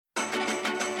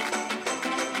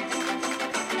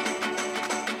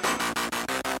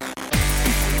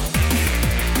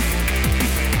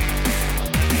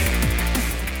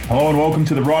Hello and welcome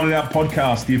to the Ride It Out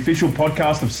podcast, the official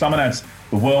podcast of Summer Nats,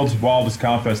 the world's wildest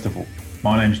car festival.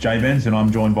 My name's Jay Benz and I'm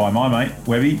joined by my mate,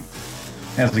 Webby.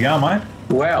 How's it going, mate?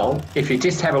 Well, if you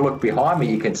just have a look behind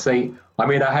me, you can see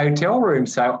I'm in a hotel room,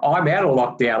 so I'm out of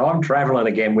lockdown. I'm travelling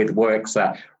again with work,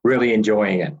 so really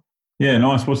enjoying it. Yeah,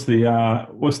 nice. What's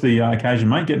the occasion,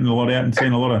 mate? Getting a lot out and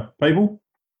seeing a lot of people?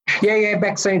 Yeah,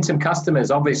 back seeing some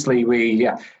customers. Obviously, we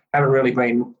haven't really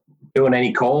been doing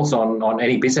any calls on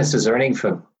any businesses or anything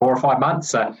for 4 or 5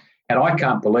 months. And I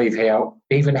can't believe how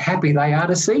even happy they are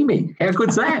to see me. How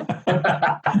good's that?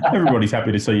 Everybody's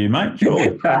happy to see you, mate,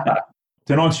 surely.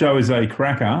 Tonight's show is a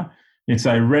cracker. It's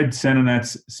a Red Centre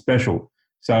Nats special.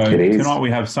 So tonight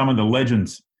we have some of the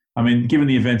legends. I mean, given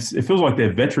the events, it feels like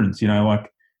they're veterans,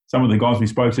 like some of the guys we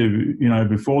spoke to,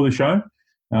 before the show.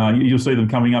 You'll see them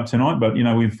coming up tonight, but,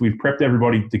 we've prepped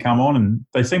everybody to come on and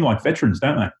they seem like veterans,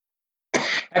 don't they?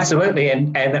 Absolutely,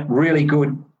 and a really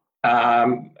good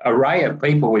array of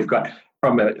people. We've got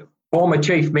from a former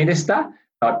chief minister,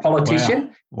 a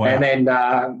politician, wow. And then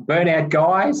burnout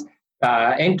guys,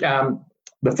 and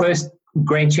the first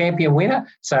grand champion winner.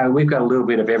 So we've got a little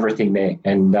bit of everything there.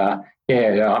 And,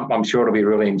 I'm sure it'll be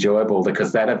really enjoyable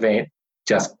because that event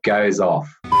just goes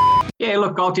off. Yeah,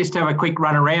 look, I'll just have a quick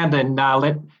run around and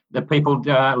let the people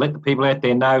out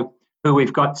there know who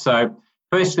we've got. So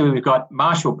firstly, we've got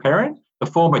Marshall Perrin, the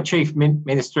former Chief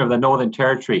Minister of the Northern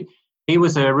Territory. He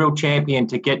was a real champion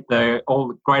to get all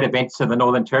the great events of the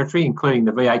Northern Territory, including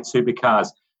the V8 supercars.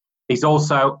 He's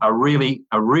also a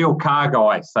real car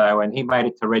guy, and he made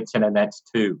it to Red Centre Nats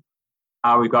too.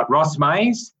 We've got Ross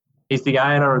Mays. He's the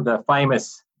owner of the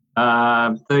famous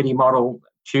 30 model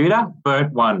Tudor,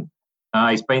 burnt one.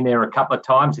 He's been there a couple of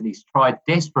times and he's tried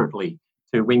desperately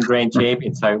to win grand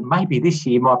champion. So maybe this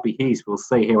year might be his. We'll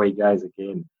see how he goes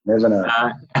again. Never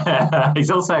know.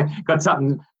 He's also got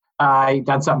something. He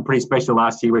done something pretty special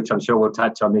last year, which I'm sure we'll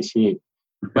touch on this year.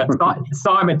 But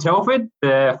Simon Telford,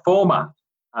 the former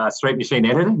Street Machine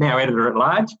editor, now editor at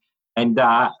large, and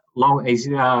he's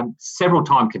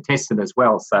several-time contestant as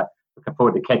well. So looking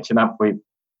forward to catching up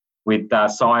with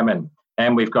Simon.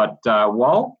 And we've got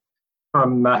Wal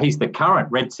he's the current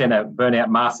Red Centre Burnout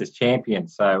Masters champion.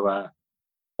 So.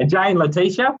 And Jay and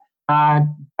Letitia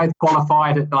both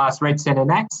qualified at the last Red Centre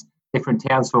Nats, different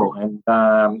Townsville,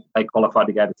 and they qualified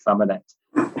to go to Summer Nats.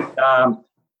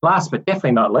 Last but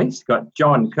definitely not least, got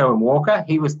John Kerwin Walker.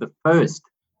 He was the first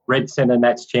Red Centre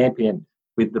Nats champion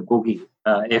with the Boogie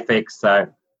FX. So,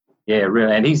 yeah,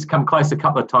 really, and he's come close a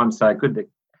couple of times. So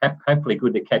hopefully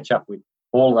good to catch up with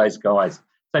all those guys.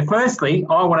 So firstly,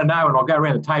 I want to know, and I'll go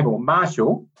around the table.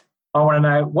 Marshall, I want to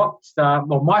know what's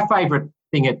my favourite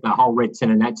thing at the whole Red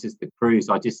Centre Nats is the cruise.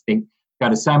 I just think go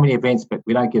to so many events, but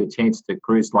we don't get a chance to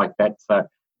cruise like that. So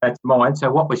that's mine. So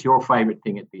what was your favourite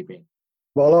thing at the event?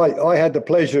 Well, I had the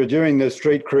pleasure during the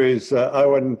street cruise,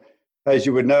 Owen, as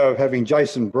you would know, of having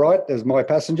Jason Bright as my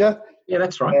passenger. Yeah,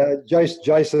 that's right.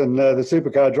 Jason, the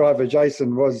supercar driver,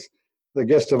 Jason was the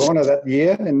guest of honour that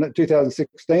year in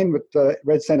 2016 with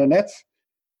Red Centre Nats.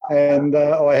 And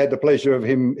I had the pleasure of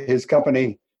his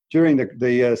company during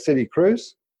the city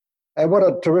cruise. And what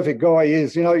a terrific guy he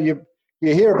is. You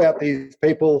hear about these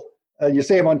people, you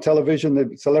see them on television,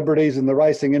 the celebrities in the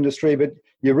racing industry, but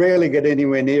you rarely get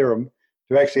anywhere near them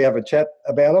to actually have a chat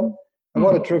about them. And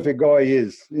what a terrific guy he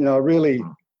is. Really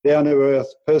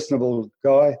down-to-earth, personable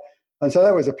guy. And so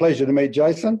that was a pleasure to meet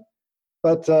Jason.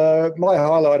 But my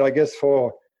highlight, I guess,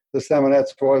 for the Summer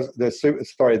Nats was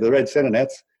the Red Centre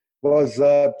Nats was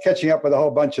catching up with a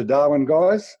whole bunch of Darwin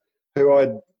guys who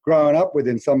I'd grown up with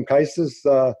in some cases,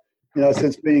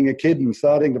 since being a kid and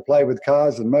starting to play with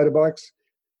cars and motorbikes.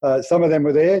 Some of them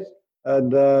were there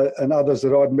and others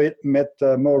that I'd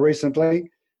met more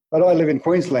recently. But I live in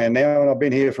Queensland now and I've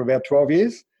been here for about 12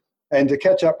 years. And to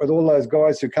catch up with all those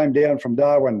guys who came down from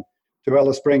Darwin to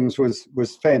Alice Springs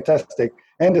was fantastic.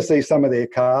 And to see some of their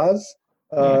cars.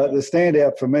 The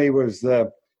standout for me was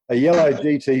a yellow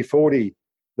GT40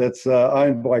 that's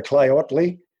owned by Clay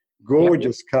Otley.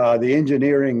 Gorgeous car, the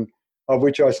engineering of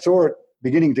which I saw it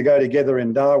beginning to go together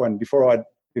in Darwin before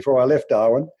I left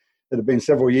Darwin. It had been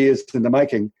several years in the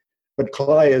making. But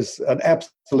Clay is an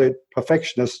absolute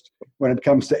perfectionist when it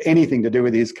comes to anything to do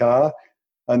with his car.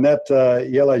 And that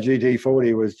yellow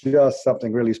GT40 was just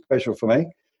something really special for me.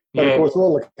 But of course,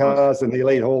 all the cars in the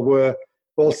Elite Hall were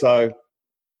also,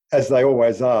 as they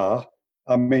always are,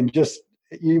 I mean, just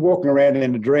you walking around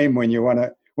in a dream when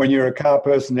you're a car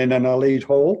person in an Elite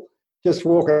Hall, just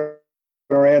walking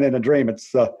around in a dream.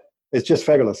 It's just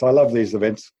fabulous. I love these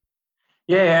events.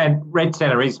 Yeah, and Red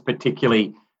Centre is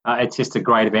particularly, it's just a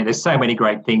great event. There's so many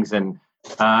great things. And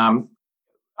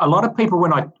a lot of people,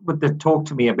 when they talk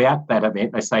to me about that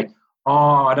event, they say,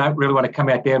 "Oh, I don't really want to come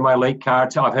out there in my elite car.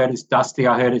 I've heard it's dusty.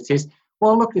 I heard it's this."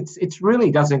 Well, look, it's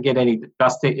really doesn't get any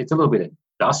dusty. It's a little bit of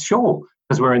dust, sure,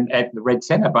 because we're at the Red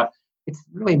Centre, but it's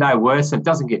really no worse. It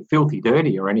doesn't get filthy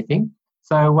dirty or anything.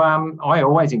 So I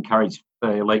always encourage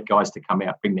the elite guys to come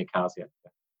out, bring their cars out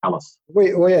to Alice.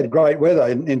 We had great weather.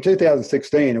 In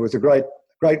 2016, it was a great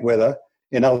weather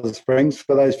in Alice Springs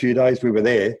for those few days we were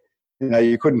there. You know,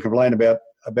 you couldn't complain about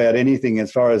anything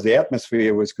as far as the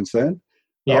atmosphere was concerned.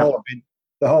 The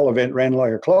whole event ran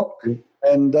like a clock.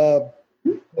 And,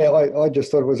 I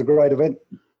just thought it was a great event.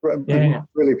 Yeah.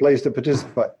 Really pleased to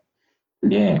participate.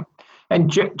 Yeah. And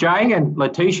Jay and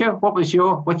Letitia, what's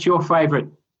your favourite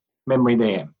memory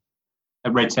there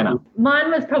at Red Centre? Mine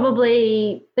was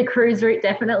probably the cruise route,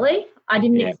 definitely. I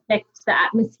didn't expect the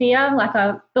atmosphere. Like,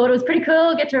 I thought it was pretty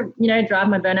cool. Get to, drive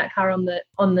my burnout car on the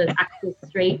actual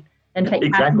street and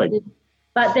take passengers.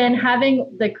 But then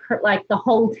having the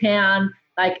whole town,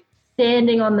 like,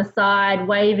 standing on the side,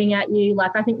 waving at you.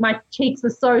 Like, I think my cheeks were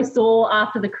so sore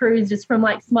after the cruise just from,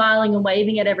 like, smiling and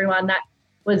waving at everyone. That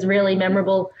was really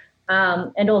memorable.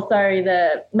 And also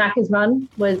the Macca's run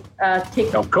was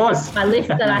ticked of course my list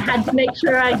that I had to make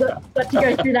sure I got to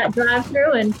go through that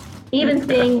drive-through. And even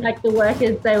seeing, like, the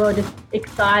workers, they were just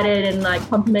excited and, like,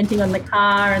 complimenting on the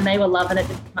car, and they were loving it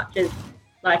just as much as,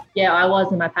 like, I was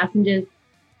and my passengers.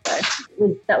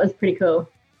 So that was pretty cool.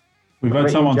 We've had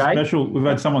someone special. We've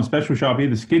had someone special show up here.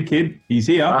 The Skid Kid. He's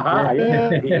here.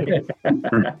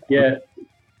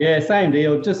 Yeah, same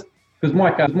deal. Just because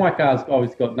my car's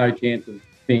obviously got no chance of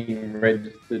being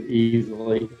registered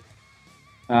easily.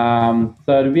 So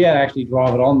to be able to actually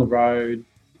drive it on the road,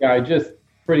 just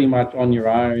pretty much on your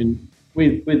own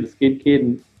with the Skid Kid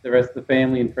and the rest of the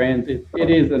family and friends, it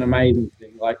is an amazing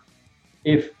thing. Like,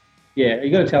 you got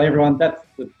to tell everyone that's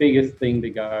the biggest thing to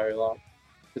go. Like,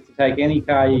 just to take any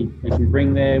car you can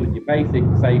bring there with your basic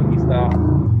safety stuff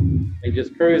and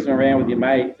just cruising around with your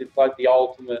mates. It's like the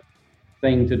ultimate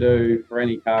thing to do for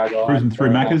any car guy. Cruising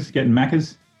through Macca's, getting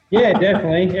Macca's. Yeah,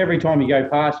 definitely. Every time you go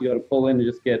past, you got to pull in and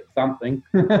just get something.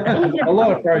 A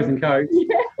lot of frozen cokes.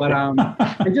 But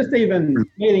and just even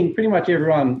meeting pretty much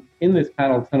everyone in this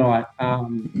panel tonight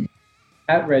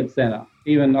at Red Centre.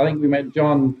 Even I think we met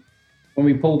John when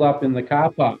we pulled up in the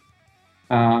car park.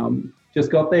 Just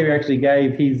got there, he actually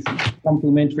gave his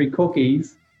complimentary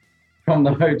cookies from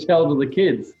the hotel to the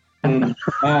kids. It's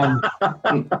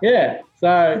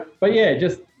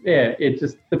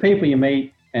just the people you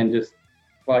meet and just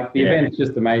like the event's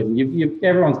just amazing.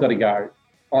 Everyone's got to go,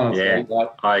 honestly. Yeah,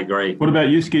 I agree. What about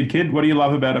you, Skid Kid? What do you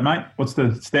love about it, mate? What's the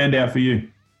standout for you?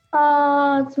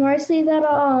 It's mostly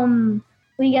that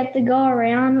we get to go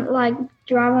around, like,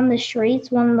 drive on the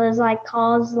streets when there's, like,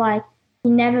 cars, like, you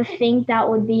never think that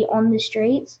would be on the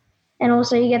streets. And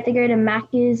also you get to go to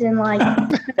Macca's and, like,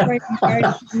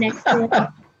 next to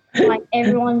it. Like,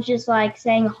 everyone's just, like,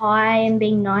 saying hi and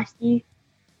being nice to you.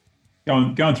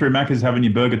 Going through Macca's, having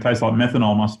your burger taste like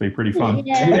methanol must be pretty fun.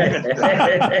 Yeah.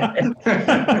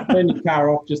 Turn your car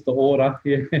off just to order.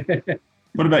 Yeah.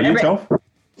 What about you,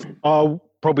 Toph?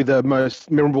 Probably the most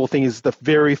memorable thing is the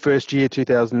very first year,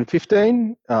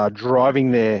 2015,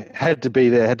 driving there, had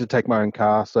to take my own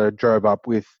car. So drove up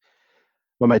with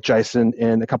my mate Jason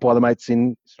and a couple other mates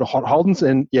in sort of Hot Holdens.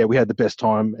 And we had the best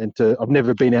time. And I've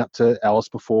never been out to Alice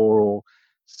before or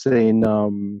seen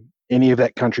any of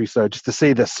that country. So just to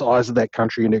see the size of that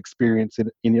country and experience it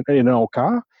in an old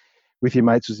car with your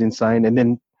mates was insane. And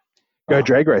then go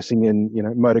drag racing and,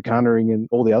 motor canoeing and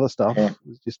all the other stuff. It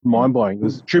was just mind-blowing. It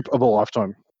was a trip of a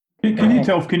lifetime. Can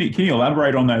you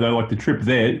elaborate on that, though, like the trip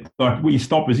there? Like, where you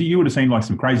stopped, you would have seen, like,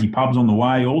 some crazy pubs on the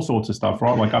way, all sorts of stuff,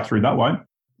 right? Like, up through that way?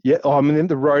 Yeah,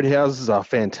 the roadhouses are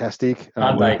fantastic.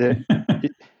 Aren't they?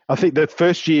 I think the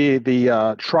first year,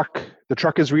 the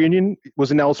truckers reunion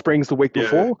was in Alice Springs the week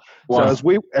before. So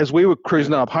as we were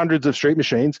cruising up hundreds of street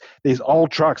machines, these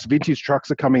old trucks, vintage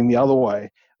trucks are coming the other way,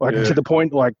 to the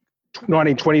point, like,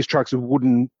 1920s trucks with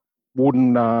wooden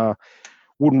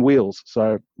wheels.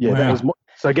 So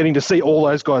so getting to see all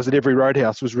those guys at every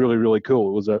roadhouse was really, really cool.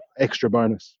 It was an extra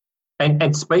bonus.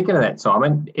 And speaking of that,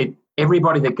 Simon,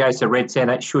 everybody that goes to Red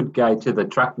Centre should go to the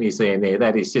truck museum there.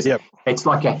 That is just it's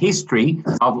like a history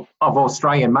of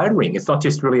Australian motoring. It's not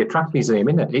just really a truck museum,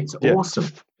 isn't it? It's awesome.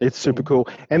 It's super cool.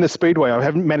 And the Speedway, I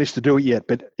haven't managed to do it yet,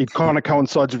 but it kind of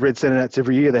coincides with Red Centre Nats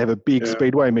every year. They have a big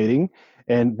Speedway meeting.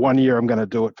 And one year I'm going to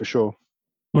do it for sure.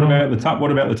 What about the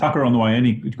Tucker on the way?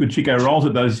 Any good Chico rolls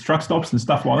at those truck stops and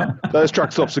stuff like that? Those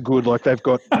truck stops are good. Like, they've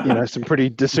got some pretty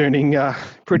discerning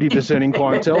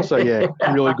clientele. So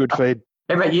really good feed.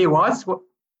 How about you, Wise?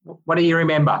 what do you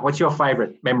remember? What's your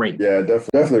favourite memory? Yeah,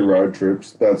 definitely road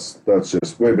trips. That's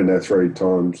just, we've been there 3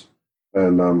 times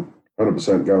and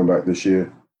 100% going back this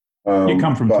year. You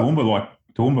come from Toowoomba, right?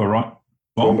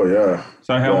 Toowoomba, yeah.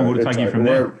 So how long would it take you from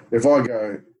there? If I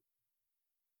go,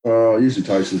 it usually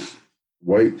takes us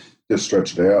a week, just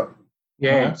stretch it out.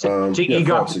 Yeah. So you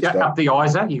got up the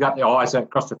Isa. You got the Isa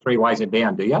across the 3 ways and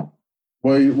down, do you?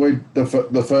 We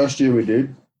the first year we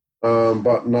did,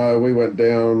 but no, we went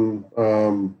down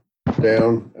and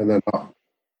then up,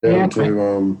 down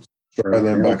to and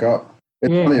then back up.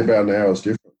 It's only about an hour's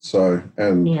difference. So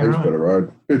and heaps better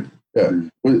road.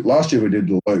 Last year we did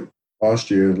the loop.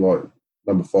 Last year, like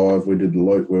number 5, we did the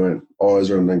loop. We went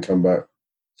Isa and then come back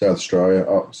South Australia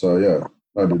up. So yeah,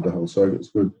 I did the whole circuit. It's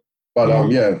good. But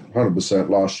 100%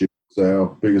 last year was our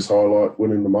biggest highlight,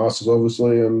 winning the Masters,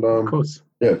 obviously, and of course,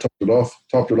 topped it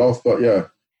off. But yeah.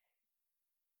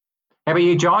 How about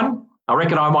you, John? I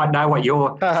reckon I might know what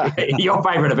your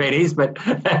favourite event is, but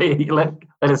let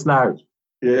us know.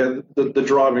 Yeah, the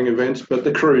driving events, but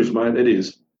the cruise, mate, it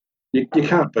is. You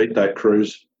can't beat that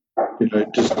cruise. You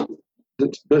know,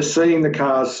 but seeing the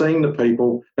cars, seeing the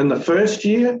people. And the first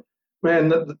year,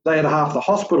 man, they had half the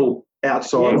hospital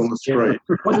outside on the street.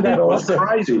 Wasn't that awesome? It was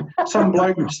crazy. Some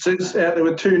bloke sits out there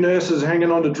with 2 nurses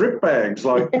hanging onto drip bags.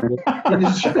 Like,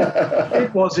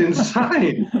 it was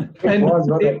insane. And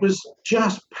it was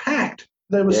just packed.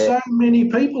 There were so many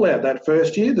people out that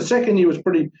first year. The second year was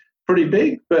pretty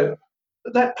big, but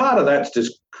that part of that's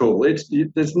just cool.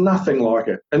 There's nothing like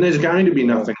it, and there's going to be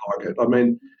nothing like it. I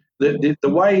mean, the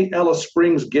way Alice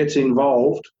Springs gets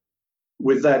involved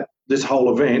with this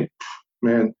whole event,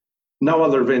 man, no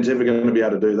other event's ever going to be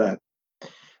able to do that.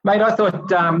 Mate, I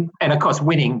thought, and of course,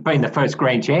 being the first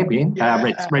grand champion,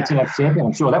 Red Senat's champion,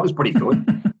 I'm sure that was pretty good.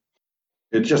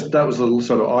 That was a little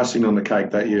sort of icing on the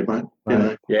cake that year, mate. You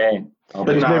know? Yeah. But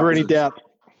there's never any doubt.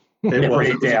 Never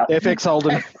any doubt. FX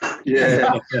Holden.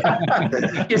 Yeah.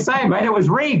 You're saying, mate, it was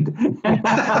rigged.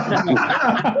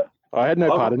 I had no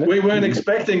part in it. We weren't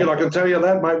expecting it, I can tell you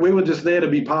that, mate. We were just there to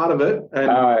be part of it.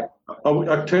 And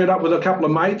I turned up with a couple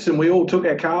of mates and we all took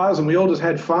our cars and we all just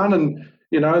had fun. And,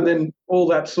 you know, then all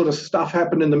that sort of stuff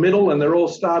happened in the middle and they're all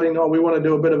starting, we want to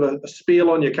do a bit of a spiel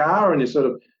on your car. And you sort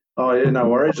of, no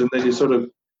worries. And then you sort of,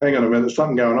 hang on a minute, there's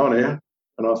something going on here.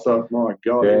 And I thought, my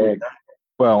God. Yeah.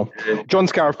 Well,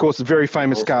 John's car, of course, is a very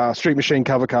famous car, Street Machine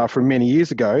cover car from many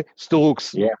years ago. Still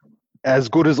looks as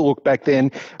good as it looked back then.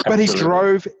 But he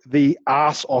drove the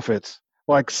arse off it,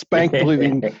 like spank the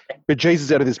living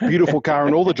bejesus out of this beautiful car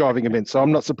in all the driving events. So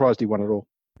I'm not surprised he won it all.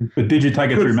 But did you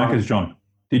take it through Macca's, John?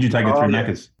 Did you take it through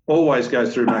Macca's? Always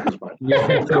goes through Macca's, mate. Yeah,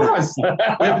 of course.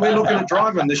 We're looking at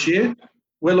driving this year.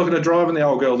 We're looking at driving the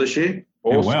old girl this year.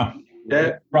 Awesome. Wow.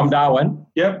 Yeah. From Darwin?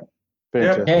 Yep.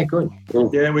 Fantastic. Yeah, good.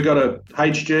 Yeah, we got a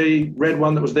HG red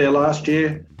one that was there last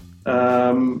year,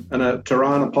 and a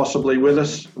Tirana possibly with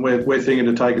us. We're thinking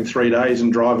of taking 3 days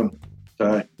and driving.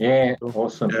 So yeah,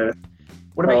 awesome. Yeah.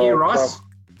 What about you, Ross?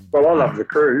 Well, I love the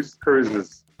cruise. Cruise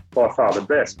is by far the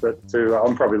best, but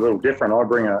I'm probably a little different. I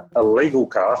bring a legal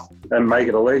car and make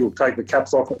it illegal, take the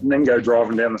caps off it, and then go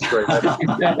driving down the street.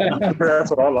 That's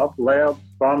what I love. Loud,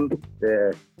 fun.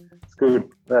 Yeah, it's good.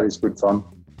 That is good fun.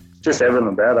 Just everything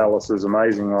about Alice is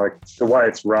amazing. Like the way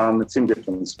it's run, it's in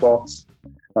different spots.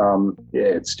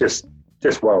 It's just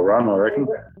well run, I reckon.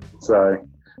 So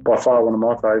by far one of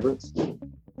my favourites.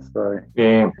 So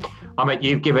yeah, I mean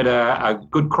you've given it a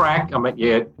good crack. I mean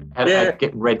you had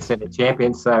getting Red Senate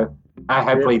champion. So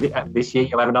hopefully this year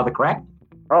you'll have another crack.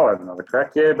 I'll have another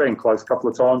crack. Yeah, been close a couple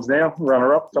of times now,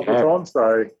 runner up a couple of times.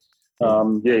 So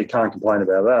you can't complain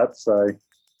about that. So.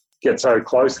 Get so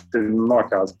close, and my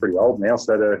car's pretty old now,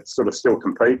 so to sort of still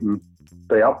compete and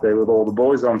be up there with all the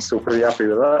boys, I'm still pretty happy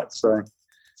with that. So,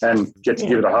 and get to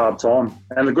give it a hard time.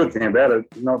 And the good thing about it,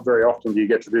 not very often do you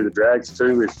get to do the drags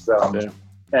too with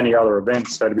any other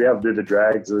events. So to be able to do the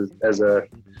drags as an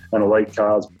elite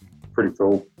car is pretty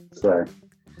cool. So,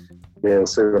 yeah, we'll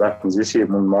see what happens this year. I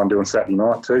wouldn't mind doing Saturday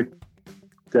night too,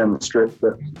 down the strip,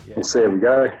 but we'll see how we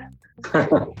go.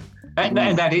 And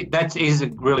that is a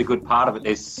really good part of it.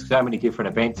 There's so many different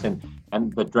events and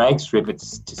the drag strip,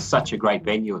 it's just such a great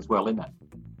venue as well, isn't it?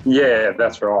 Yeah,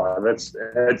 that's right.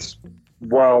 It's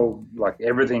well, like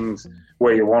everything's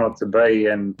where you want it to be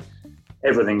and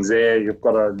everything's there. You've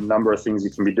got a number of things you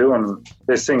can be doing.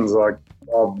 There's things like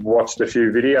I've watched a few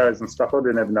videos and stuff. I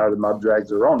didn't even know the mud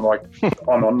drags are on. Like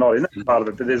I'm not in that part of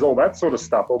it, but there's all that sort of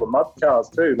stuff, all the mud cars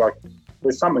too. Like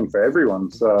there's something for everyone.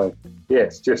 So yeah,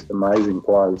 it's just amazing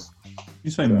place. You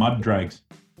say mud drags?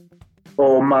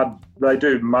 Or mud, they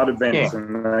do mud events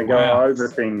and they go over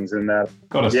things and that.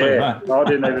 Gotta say that. I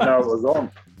didn't even know it was on.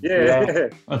 Yeah.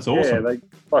 That's awesome. Yeah,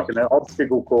 like an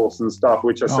obstacle course and stuff,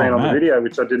 which I've seen on the video,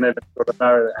 which I didn't even sort of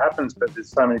know that happens, but there's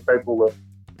so many people that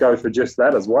go for just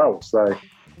that as well. So,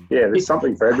 yeah, there's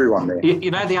something for everyone there. You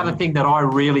know, the other thing that I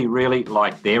really, really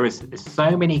like there is there's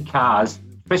so many cars,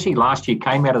 especially last year,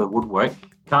 came out of the woodwork,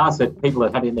 cars that people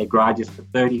have had in their garages for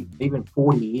 30, even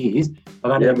 40 years. They've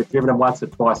only ever driven them once or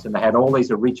twice, and they had all these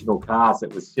original cars.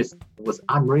 It was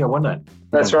unreal, wasn't it?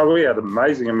 That's right. We had an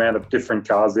amazing amount of different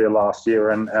cars there last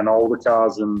year, and older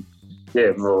cars, and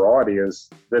variety.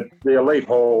 The Elite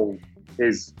Hall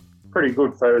is pretty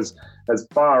good for as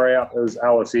far out as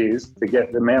Alice is, to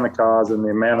get the amount of cars and the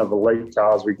amount of elite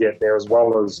cars we get there, as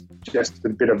well as just a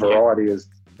bit of variety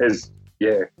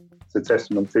it's a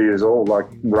testament to you all. Like,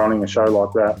 running a show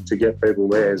like that, to get people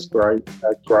there is great.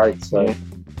 That's great. So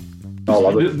I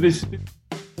love it.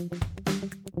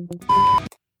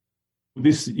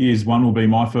 This year's one will be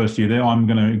my first year there. I'm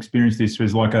going to experience this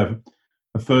as like a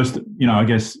first, I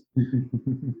guess,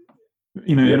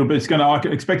 it's going to, I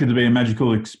expect it to be a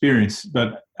magical experience.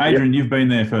 But Adrian, you've been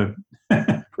there for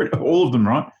all of them,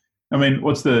 right? I mean,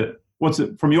 what's it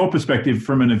from your perspective,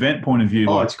 from an event point of view?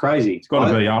 Oh, it's crazy. It's got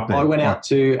to be up there. I went out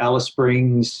to Alice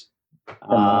Springs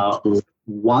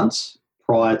once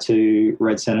prior to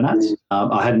Red Centre Nats.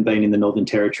 I hadn't been in the Northern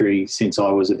Territory since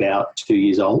I was about 2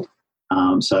 years old,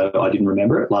 so I didn't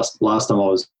remember it. Last time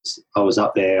I was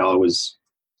up there, I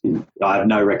have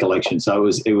no recollection. So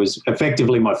it was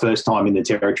effectively my first time in the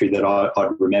Territory that I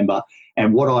remember.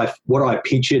 And what I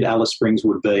pictured Alice Springs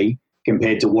would be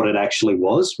compared to what it actually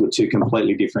was were two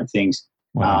completely different things.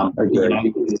 Wow.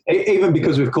 Even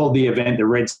because we've called the event the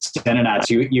Red Centre Nats,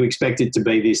 you expect it to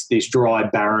be this dry,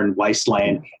 barren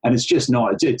wasteland, and it's just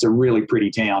not. It's a really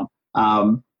pretty town.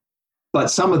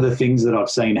 But some of the things that I've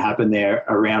seen happen there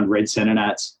around Red Centre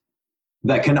Nats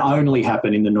that can only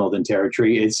happen in the Northern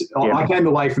Territory. I came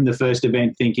away from the first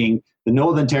event thinking the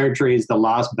Northern Territory is the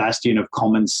last bastion of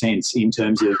common sense in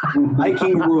terms of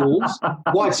making rules.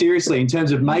 Quite seriously, in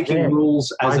terms of making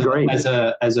rules as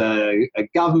a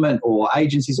government or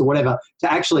agencies or whatever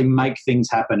to actually make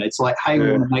things happen. It's like, hey, we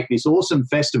want to make this awesome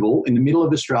festival in the middle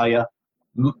of Australia.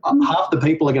 Half the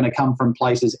people are going to come from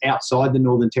places outside the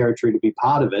Northern Territory to be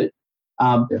part of it.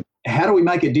 How do we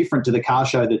make it different to the car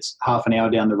show that's half an hour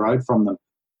down the road from them?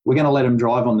 We're going to let them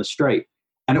drive on the street.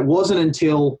 And it wasn't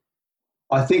until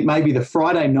I think maybe the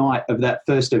Friday night of that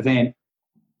first event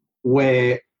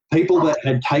where people that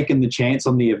had taken the chance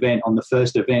on the event, on the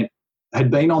first event,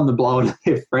 had been on the blower to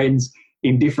their friends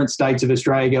in different states of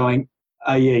Australia going,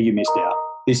 oh, yeah, you missed out.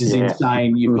 This is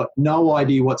insane. You've got no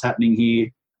idea what's happening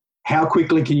here. How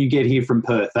quickly can you get here from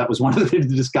Perth? That was one of the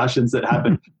discussions that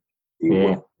happened.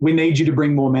 We need you to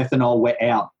bring more methanol. We're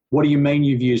out. What do you mean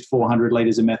you've used 400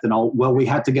 litres of methanol? Well, we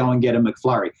had to go and get a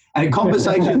McFlurry. And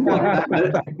conversations like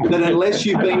that unless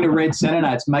you've been to Red Centre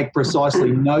Nats, make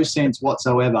precisely no sense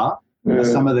whatsoever.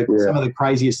 Some of the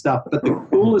craziest stuff. But the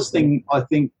coolest thing, I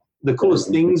think, the coolest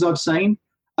things I've seen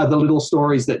are the little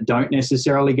stories that don't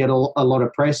necessarily get a lot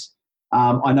of press.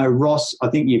 I know Ross, I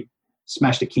think you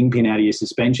smashed a kingpin out of your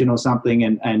suspension or something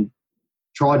and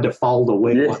tried to fold a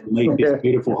wheel underneath this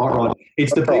beautiful hot rod.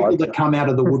 It's the people that come out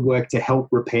of the woodwork to help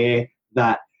repair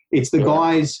that. It's the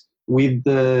guys with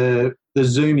the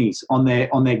zoomies on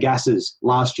their gases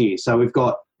last year. So we've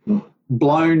got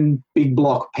blown big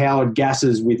block powered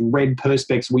gases with red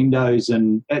Perspex windows,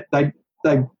 and they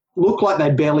look like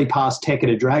they barely passed tech at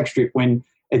a drag strip when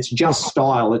it's just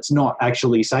style. It's not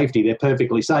actually safety. They're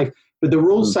perfectly safe. But the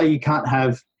rules say you can't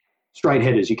have straight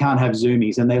headers, you can't have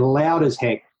zoomies, and they're loud as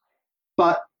heck.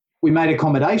 But we made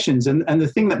accommodations, and the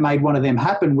thing that made one of them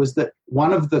happen was that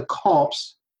one of the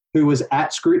cops who was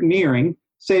at scrutineering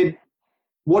said,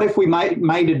 what if we made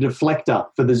a deflector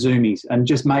for the zoomies and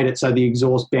just made it so the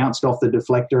exhaust bounced off the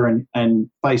deflector and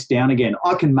faced down again?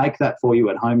 I can make that for you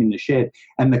at home in the shed.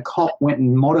 And the cop went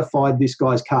and modified this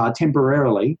guy's car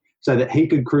temporarily so that he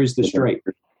could cruise the street.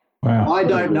 Wow. I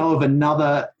don't know of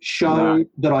another show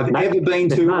that I've ever been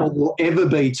to or will ever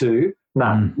be to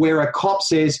where a cop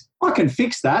says, I can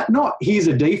fix that, not here's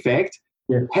a defect.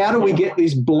 How do we get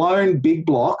this blown big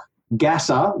block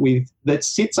gasser that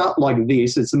sits up like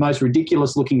this? It's the most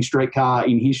ridiculous looking street car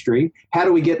in history. How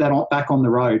do we get that back on the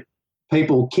road?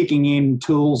 People kicking in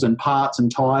tools and parts and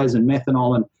tyres and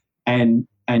methanol and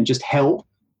just help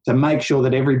to make sure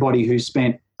that everybody who's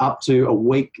spent up to a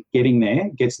week getting there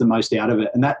gets the most out of it.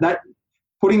 And that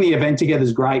putting the event together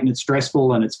is great, and it's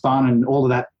stressful and it's fun and all of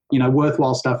that,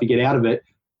 worthwhile stuff you get out of it.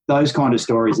 Those kind of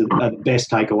stories are the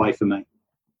best takeaway for me.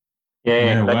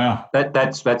 Wow.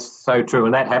 That's so true,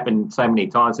 and that happened so many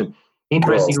times. And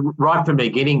interesting, right from the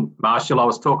beginning, Marshall, I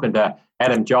was talking to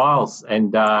Adam Giles,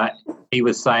 and he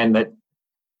was saying that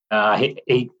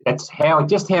that's how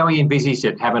he envisaged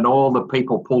it, having all the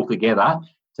people pull together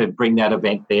to bring that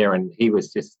event there, and he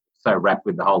was just so wrapped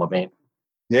with the whole event.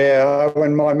 Yeah,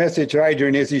 when my message to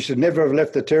Adrian is he should never have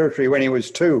left the territory when he was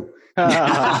 2.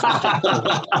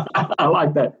 I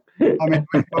like that. I mean,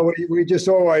 we just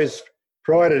always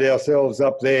prided ourselves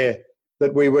up there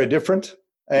that we were different,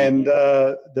 and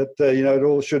that it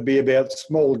all should be about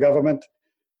small government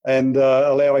and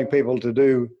allowing people to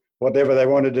do whatever they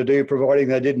wanted to do, providing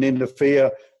they didn't interfere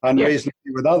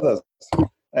unreasonably with others.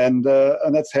 And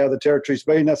that's how the territory's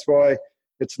been. That's why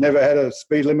it's never had a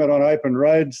speed limit on open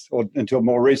roads, or until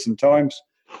more recent times.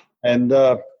 And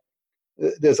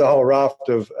there's a whole raft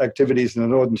of activities in the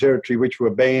Northern Territory which were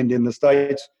banned in the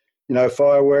States,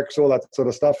 fireworks, all that sort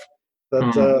of stuff,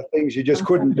 that things you just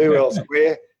couldn't do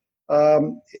elsewhere.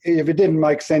 If it didn't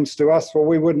make sense to us, well,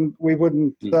 we wouldn't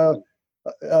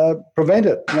prevent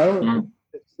it.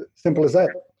 It's simple as that.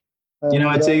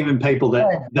 It's even people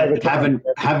that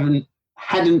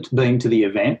hadn't been to the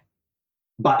event,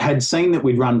 but had seen that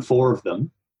we'd run 4 of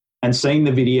them, and seen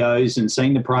the videos and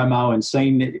seen the promo and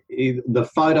seen the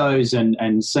photos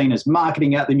and seen us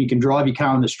marketing out them. You can drive your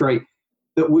car on the street.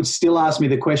 That would still ask me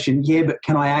the question, but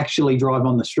can I actually drive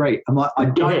on the street? I'm like, I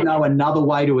don't know another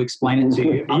way to explain it to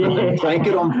you. Other than take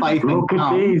it on faith and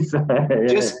come.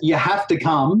 Just, you have to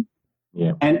come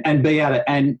and be at it.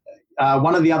 And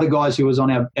one of the other guys who was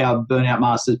on our Burnout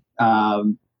Masters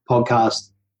podcast,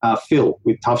 Phil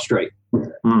with Tough Street,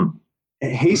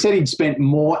 he said he'd spent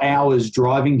more hours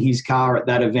driving his car at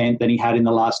that event than he had in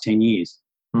the last 10 years.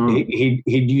 He'd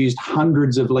used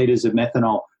hundreds of litres of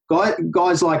methanol.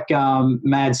 Guys like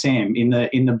Mad Sam in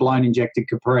the blown injected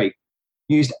Capri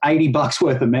used $80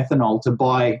 worth of methanol to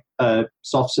buy a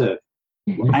soft serve,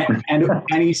 and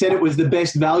he said it was the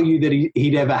best value that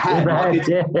he'd ever had.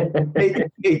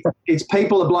 It's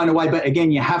people are blown away, but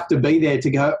again, you have to be there to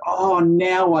go, oh,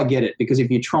 now I get it. Because if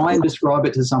you try and describe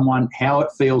it to someone how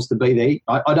it feels to be there,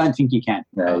 I don't think you can.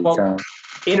 No, you can't.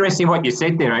 Interesting what you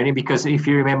said there, Ernie, because if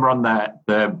you remember on the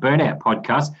Burnout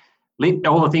podcast,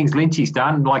 all the things Lynchy's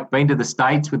done, like been to the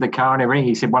States with the car and everything,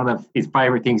 he said one of his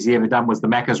favourite things he ever done was the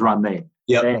Macca's run there.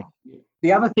 Yep.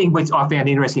 The other thing which I found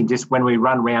interesting just when we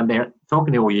run around there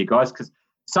talking to all you guys, because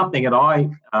something that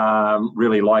I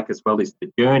really like as well is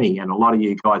the journey, and a lot of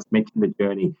you guys mentioned the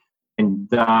journey.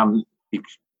 And you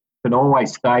can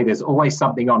always say there's always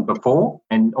something on before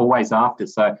and always after.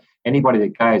 So anybody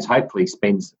that goes hopefully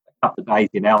spends a couple of days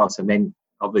in Alice and then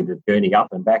obviously the journey up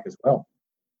and back as well.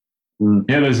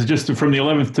 Yeah, there's just from the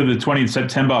 11th to the 20th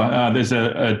September, there's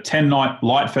a 10-night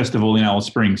light festival in Alice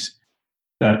Springs.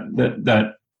 If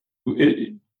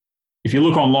you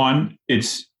look online,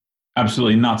 it's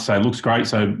absolutely nuts. So it looks great.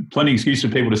 So plenty of excuse for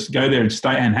people to go there and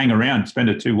stay and hang around, spend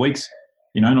it 2 weeks.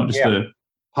 Not just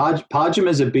Pargem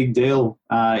is a big deal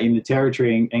in the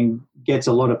territory and gets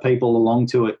a lot of people along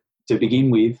to it to begin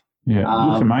with. Yeah, it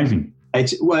looks amazing.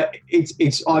 It's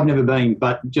I've never been,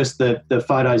 but just the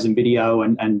photos and video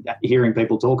and hearing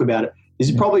people talk about it. This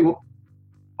is probably,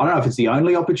 I don't know if it's the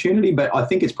only opportunity, but I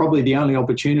think it's probably the only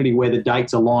opportunity where the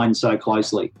dates align so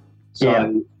closely. So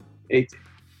I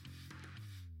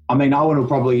want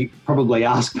to probably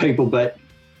ask people, but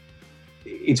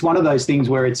it's one of those things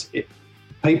where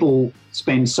people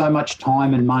spend so much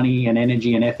time and money and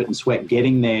energy and effort and sweat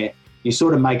getting there. You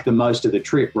sort of make the most of the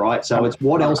trip, right? So it's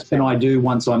what else can I do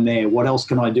once I'm there? What else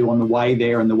can I do on the way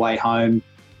there and the way home?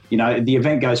 The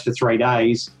event goes for 3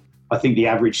 days. I think the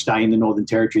average stay in the Northern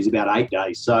Territory is about 8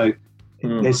 days. So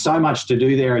there's so much to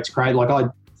do there. It's great.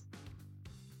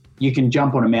 You can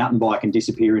jump on a mountain bike and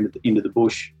disappear into the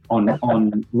bush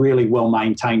on really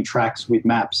well-maintained tracks with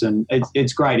maps, and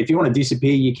it's great. If you want to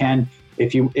disappear, you can.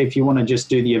 If you want to just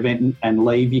do the event and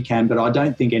leave, you can. But I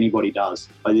don't think anybody does.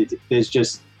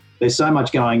 There's so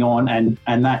much going on, and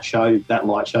that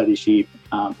light show this year,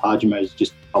 Pargemo is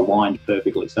just aligned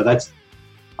perfectly. So that's,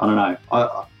 I don't know.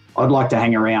 I'd like to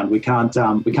hang around. We can't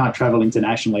travel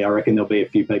internationally. I reckon there'll be a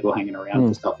few people hanging around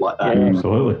for stuff like that. Yeah,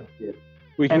 absolutely. Yeah.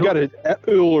 We can go to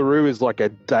Uluru is like a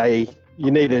day. You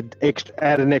need to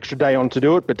add an extra day on to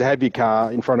do it, but to have your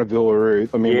car in front of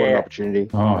Uluru, what an opportunity.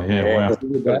 Oh, yeah, wow.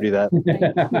 You've got to do that.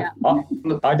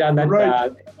 I done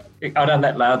that. I done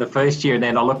that the first year, and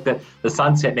then I looked at the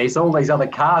sunset, and there's all these other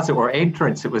cars that were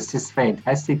entrants. It was just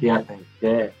fantastic out there.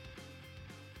 Yeah.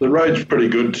 The road's pretty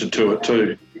good to it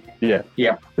too. Yeah.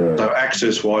 Yeah. So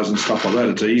access-wise and stuff like that,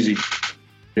 it's easy.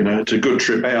 It's a good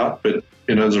trip out, but,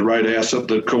 there's a roadhouse at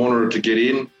the corner to get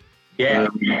in. Yeah.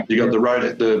 You got the road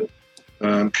at the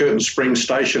Curtin Springs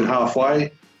station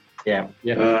halfway. Yeah.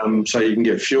 So you can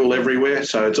get fuel everywhere.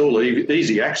 So it's all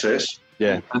easy access.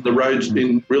 Yeah. And the road's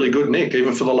been really good, Nick,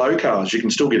 even for the low cars. You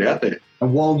can still get out there.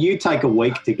 And while you take a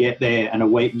week to get there and a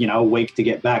week to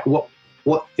get back, what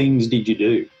things did you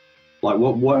do? Like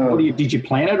did you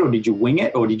plan it, or did you wing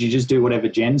it, or did you just do whatever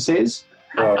Jen says?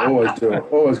 Always do it.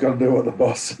 Always got to do what the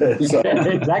boss says. So.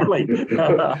 Exactly.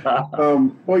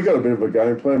 Well, you got a bit of a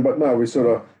game plan, but no, we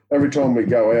sort of, every time we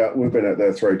go out, we've been out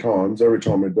there 3 times. Every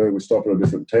time we do, we stop in a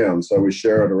different town, so we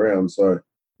share it around. So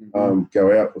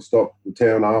go out, we'll stop the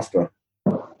town after.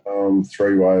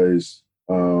 3 ways.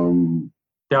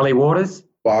 Daly Waters?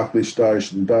 Barclay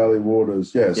Station, Daly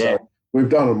Waters. Yeah, so we've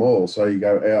done them all. So you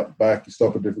go out, back, you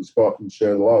stop at a different spot and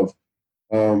share the love.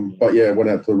 But yeah, went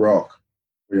out to the Rock.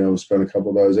 We spent a couple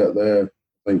of days out there.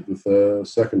 I think the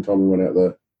second time we went out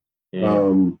there.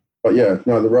 Yeah. But yeah,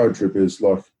 no, the road trip is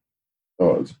like,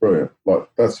 it's brilliant. Like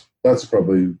that's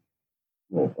probably,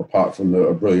 well, apart from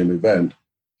a brilliant event,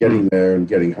 getting there and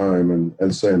getting home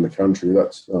and seeing the country.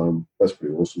 That's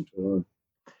pretty awesome too.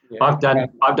 Yeah. I've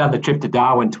done the trip to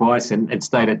Darwin twice and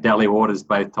stayed at Daly Waters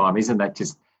both times. Isn't that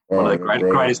just one of the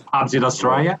greatest pubs in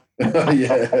Australia?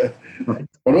 Yeah.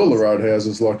 But all the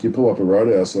roadhouses, like you pull up a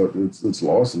roadhouse, like it's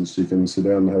licensed. You can sit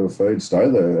down and have a feed, stay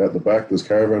there. Out the back, there's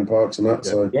caravan parks and that.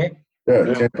 So camp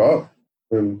up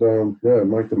and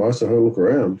make the most of it. Look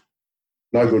around.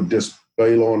 No good just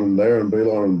beelining there and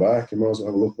beelining back. You might as well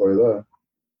have a look while you're there.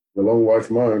 A long way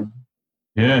from home.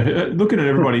 Yeah, looking at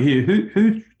everybody here,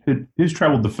 who's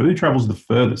travelled who travels the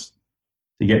furthest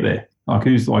to get there? Like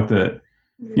who's like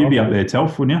you'd be up there,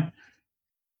 Telf, wouldn't you?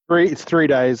 It's 3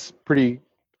 days, three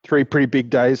pretty big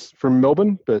days from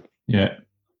Melbourne, but yeah.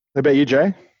 How about you,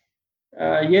 Jay?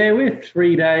 We're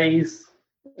 3 days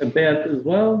about as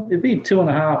well. It'd be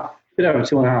 2.5, bit over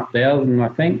 2,500, I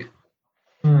think,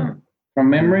 from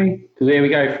memory. Because we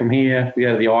go from here, we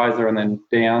go to the Isa and then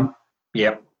down.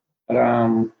 Yep.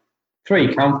 But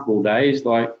 3 comfortable days,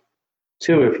 like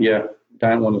 2 if you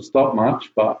don't want to stop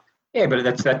much, but. Yeah, but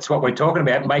that's what we're talking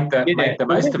about. Make the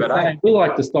most of it. Eh? We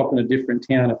like to stop in a different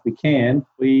town if we can.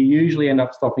 We usually end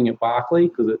up stopping at Barclay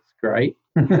because it's great.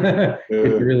 It's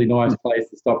a really nice place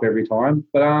to stop every time.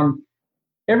 But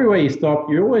everywhere you stop,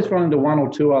 you always run into 1 or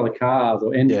 2 other cars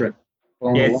or entrants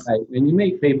along the way, and you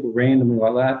meet people randomly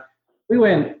like that. We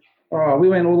went all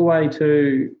the way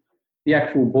to the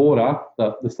actual border,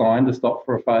 the sign to stop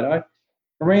for a photo.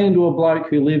 I ran into a bloke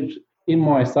who lived in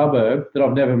my suburb that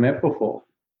I've never met before.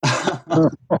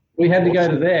 We had to go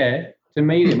to there to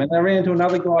meet him, and I ran into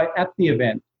another guy at the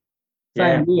event.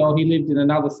 Same deal. He lived in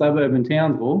another suburb in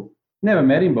Townsville. Never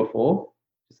met him before.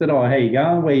 He said, "Oh, how you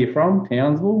going? Where you from?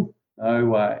 Townsville? No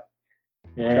way."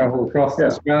 Yeah. Travel across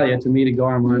Australia to meet a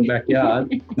guy in my own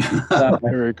backyard. So,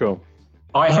 very cool.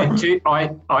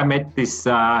 I met this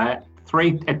at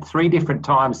 3 different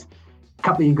times. A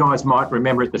couple of you guys might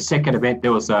remember at the second event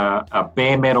there was a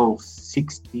bare metal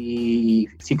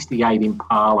 68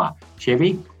 Impala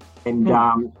Chevy, and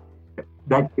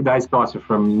those guys are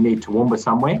from near Toowoomba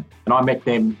somewhere, and I met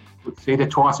them either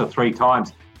twice or 3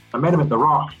 times. I met them at the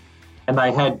Rock, and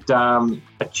they had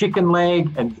a chicken leg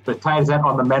and potatoes out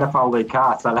on the manifold of their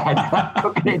car, so they had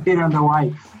cooking their dinner on the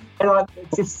way. And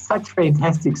it's just such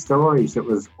fantastic stories. It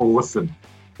was awesome.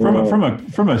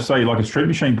 From a say like a street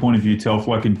machine point of view, Telf,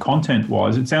 like in content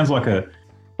wise, it sounds like a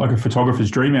photographer's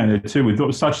dream out there too,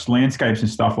 with such landscapes and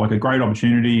stuff, like a great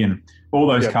opportunity and all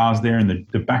those cars there and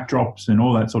the backdrops and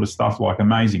all that sort of stuff, like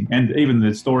amazing. And even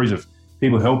the stories of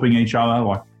people helping each other,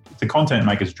 like it's a content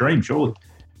maker's dream, surely.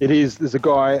 It is. There's a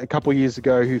guy a couple of years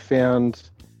ago who found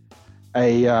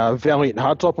a Valiant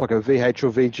hardtop, like a VH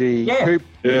or VG coupe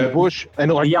in the bush,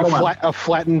 and like a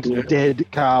flattened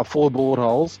dead car full of bullet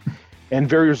holes. And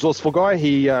very resourceful guy.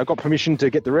 He got permission to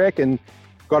get the wreck and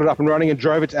got it up and running and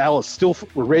drove it to Alice. Still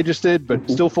registered, but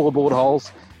still full of bullet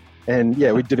holes. And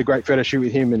we did a great photo shoot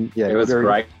with him. And it was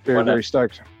great. Very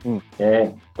stoked. Yeah,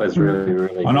 it was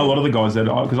really. I know a lot of the guys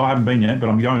because I haven't been yet, but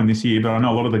I'm going this year. But I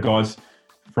know a lot of the guys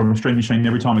from Street Machine.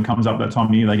 Every time it comes up that time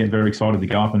of year, they get very excited to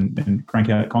go up and crank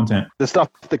out content. The stuff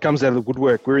that comes out of the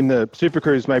woodwork. We're in the Super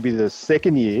Cruise, maybe the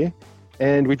second year.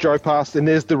 And we drove past, and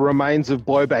there's the remains of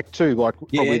Blowback 2, like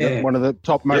probably one of the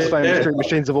top, most famous street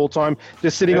machines of all time,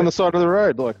 just sitting on the side of the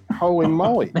road, like, holy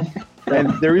moly.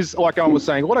 And there is, like I was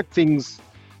saying, a lot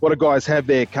of guys have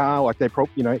their car, like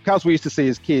cars we used to see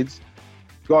as kids,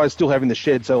 guys still have in the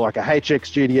shed, so like a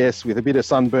HX GTS with a bit of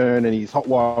sunburn and his hot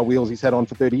wire wheels he's had on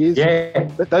for 30 years. Yeah.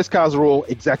 Those cars are all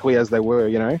exactly as they were,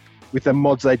 with the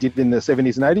mods they did in the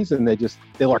 70s and 80s, and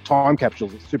they're like time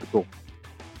capsules. It's super cool.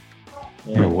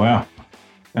 Yeah. Oh, wow.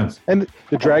 And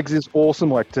the drags is awesome,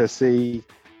 like to see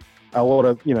a lot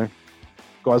of,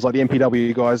 guys like the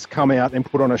MPW guys come out and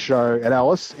put on a show at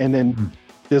Alice. And then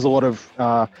there's a lot of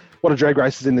lot of drag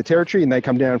races in the territory, and they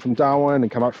come down from Darwin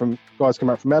and guys come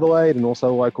up from Adelaide, and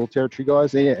also local territory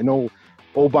guys, and all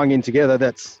bung in together.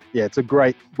 It's a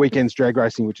great weekend's drag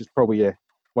racing, which is probably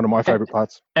one of my favourite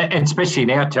parts. And especially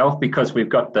now, Telf, because we've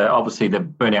got obviously the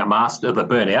Burnout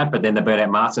but then the Burnout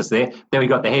Masters there. Then we've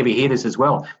got the heavy hitters as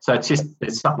well. So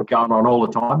there's something going on all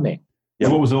the time there. Yeah.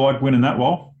 What was it like winning that,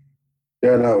 Wal?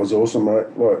 Yeah, no, it was awesome, mate.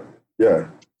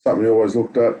 Something you always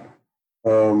looked at.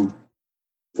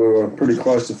 We were pretty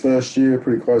close to first year,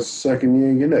 pretty close to second year,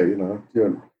 and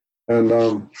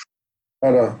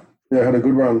had a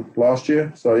good run last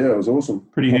year. So it was awesome.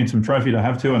 Pretty handsome trophy to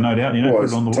have too, no doubt. Put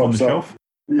it on the shelf.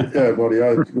 Yeah, bloody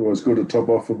oath. It was good to top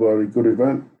off a bloody good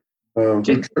event.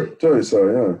 Good trip too.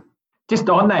 So Just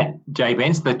on that, Jay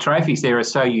Benz, the trophies there are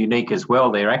so unique as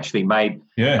well. They're actually made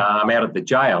out of the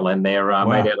jail, and they're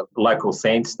made out of local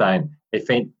sandstone.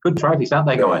 They're good trophies, aren't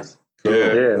they, guys?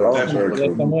 Yeah, that's very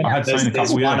cool. I had seen a couple.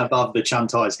 There's one above the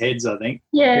Chuntai's heads, I think.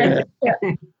 Yeah.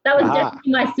 That was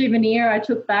definitely my souvenir I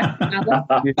took back.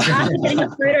 After getting a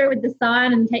photo with the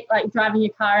sign and driving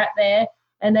your car out there,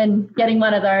 and then getting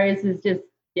one of those is just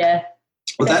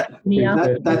Well,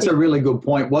 that's a really good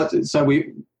point.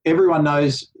 Everyone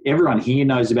here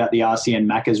knows about the RCN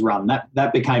Macca's run.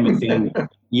 That became a thing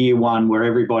year one, where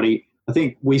everybody. I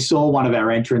think we saw one of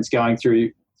our entrants going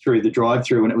through the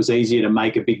drive-through, and it was easier to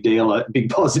make a big deal, a big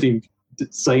positive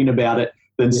scene about it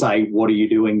than say, what are you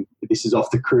doing? This is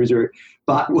off the cruiser.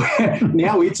 But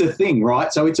now it's a thing,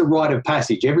 right? So it's a rite of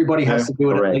passage. Everybody has to do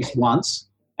it at least once,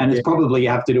 and it's probably you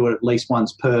have to do it at least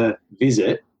once per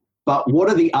visit. But what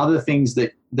are the other things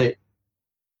that the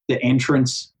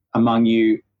entrants among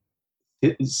you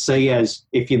see as,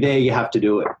 if you're there, you have to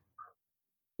do it?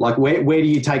 Like where do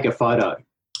you take a photo?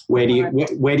 Where do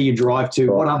you drive to?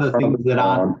 What other things that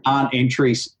aren't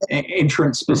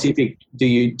entrance specific do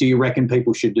you reckon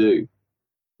people should do?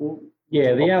 Well,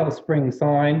 the Alice Springs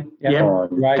sign.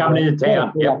 Coming into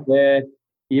town. Up there,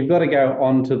 you've got to go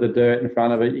onto the dirt in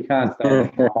front of it. You can't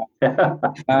stay.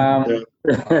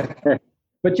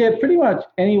 But pretty much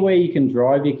anywhere you can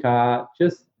drive your car,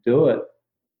 just do it.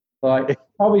 Like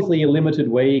obviously you're limited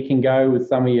where you can go with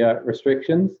some of your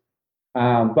restrictions,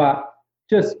 but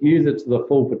just use it to the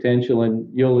full potential and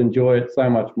you'll enjoy it so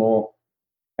much more.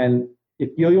 And if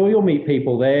you'll meet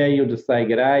people there, you'll just say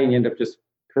g'day and you end up just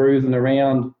cruising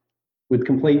around with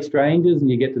complete strangers and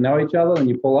you get to know each other and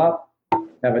you pull up,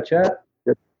 have a chat.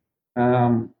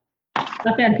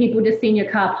 I found people just seeing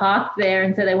your car parked there,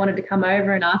 and so they wanted to come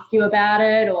over and ask you about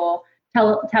it or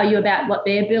tell you about what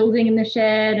they're building in the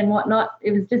shed and whatnot.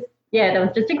 It was just, there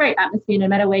was just a great atmosphere no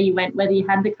matter where you went, whether you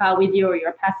had the car with you or you're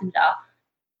a passenger.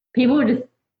 People were just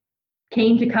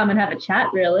keen to come and have a chat,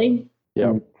 really.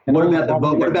 Yeah. And what about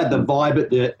the vibe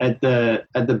at the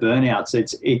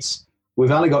burnouts? It's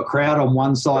we've only got crowd on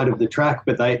one side of the track,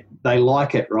 but they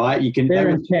like it, right?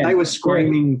 They were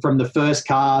screaming from the first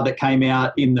car that came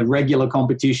out in the regular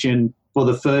competition for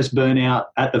the first burnout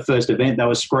at the first event. They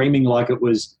were screaming like it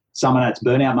was Summer-Nats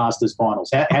Burnout Masters finals.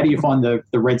 How do you find the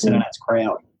Red Center-Nats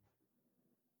crowd?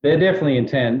 They're definitely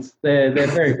intense. They're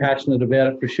very passionate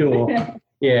about it for sure.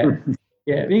 Yeah.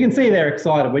 Yeah, you can see they're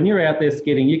excited. When you're out there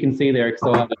skidding, you can see they're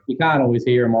excited. You can't always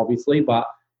hear them, obviously, but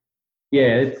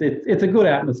it's a good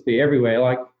atmosphere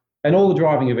everywhere. And all the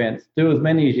driving events, do as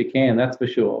many as you can. That's for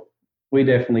sure. We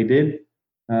definitely did.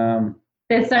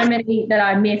 There's so many that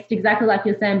I missed. Exactly like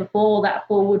you're saying before, that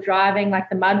four-wheel driving, like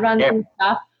the mud runs and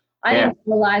stuff. I didn't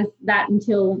realise that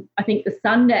until I think the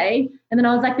Sunday, and then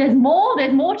I was like, "There's more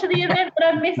to the event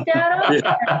that I've missed out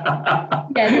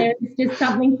on." There's just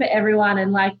something for everyone.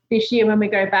 And like this year, when we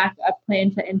go back, I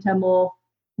plan to enter more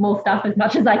stuff as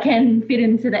much as I can fit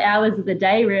into the hours of the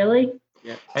day, really.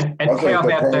 Yeah. And how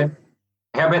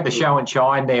about the show and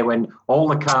shine there when all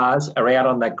the cars are out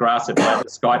on that grass at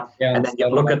Blatherskite, and then you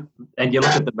look at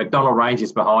the McDonnell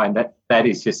Ranges behind that. That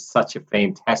is just such a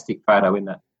fantastic photo, isn't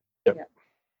it? Yep. Yeah.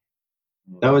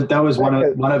 That was one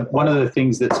of the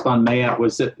things that spun me out,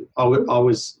 was that I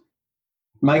was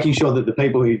making sure that the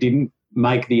people who didn't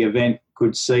make the event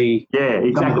could see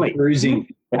some of the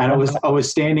cruising, and I was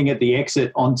standing at the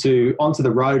exit onto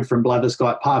the road from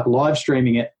Blatherskite Park, live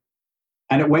streaming it,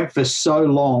 and it went for so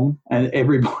long, and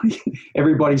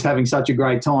everybody's having such a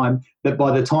great time that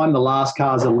by the time the last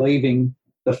cars are leaving,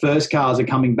 the first cars are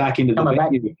coming back into the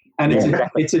venue. And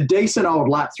it's a decent old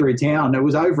lap through town. It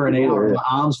was over an hour, and the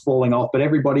arms falling off, but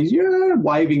everybody's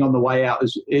waving on the way out.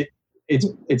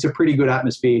 It's a pretty good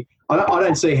atmosphere. I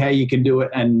don't see how you can do it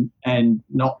and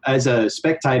not, as a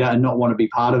spectator, and not want to be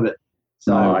part of it.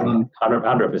 So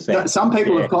 100%. Some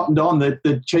people have cottoned on that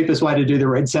the cheapest way to do the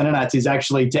Red Center-Nats is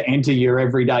actually to enter your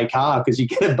everyday car, because you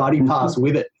get a buddy pass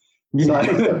with it. So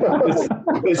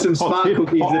there's some smart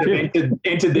cookies that have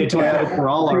entered their Toyota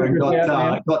Corolla and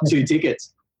got 2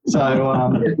 tickets.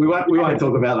 So we won't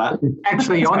talk about that.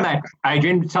 Actually, on that,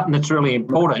 Adrian, something that's really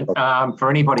important for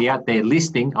anybody out there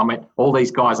listening. I mean, all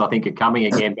these guys I think are coming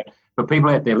again, but for people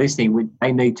out there listening,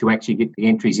 they need to actually get the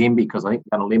entries in because I think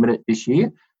we're going to limit it this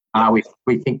year.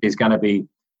 We think there's going to be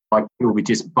we'll be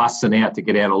just busting out to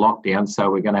get out of lockdown, so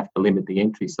we're going to have to limit the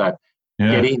entries. So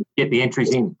get the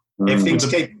entries in. If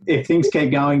things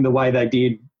keep going the way they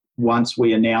did once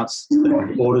we announced that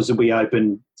the borders will be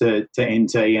open to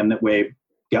NT and that we're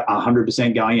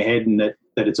 100% going ahead and that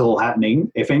it's all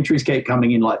happening, if entries keep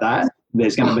coming in like that,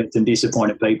 there's going to be some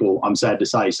disappointed people, I'm sad to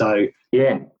say. So,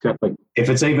 yeah, exactly. If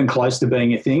it's even close to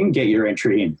being a thing, get your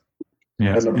entry in.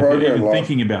 Yeah, and the program, even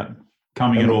thinking about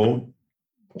coming at all,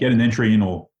 get an entry in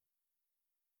or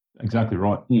exactly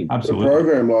right. Absolutely. The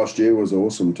program last year was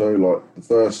awesome too. Like the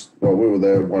first, we were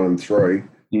there 1 and 3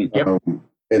 in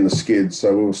the skids,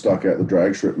 so we were stuck out the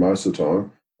drag strip most of the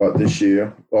time. But last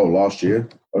year,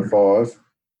 05,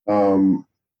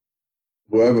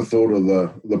 whoever thought of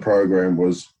the program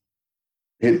was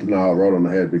hit the nail right on the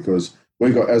head because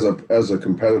we got as a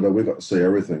competitor, we got to see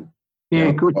everything.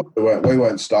 Yeah, good. We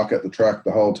weren't stuck at the track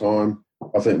the whole time.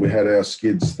 I think we had our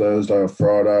skids Thursday or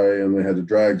Friday, and we had the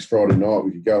drags Friday night.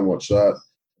 We could go and watch that.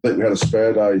 I think we had a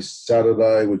spare day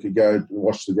Saturday. We could go and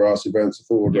watch the grass events, the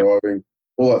four driving,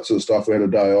 all that sort of stuff. We had a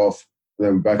day off, and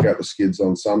then back out the skids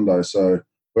on Sunday. So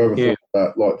whoever thought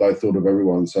that, they thought of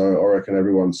everyone. So I reckon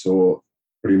everyone saw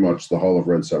pretty much the whole of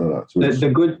Red Centre.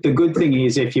 The good thing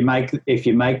is if you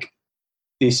make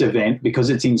this event, because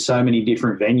it's in so many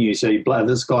different venues, so you play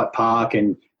the Sky Park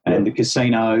and the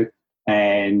casino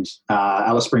and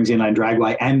Alice Springs Inland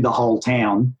Dragway and the whole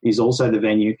town is also the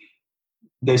venue.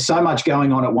 There's so much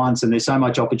going on at once and there's so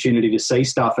much opportunity to see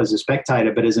stuff as a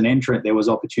spectator, but as an entrant, there was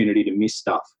opportunity to miss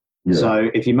stuff. Yeah.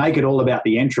 So if you make it all about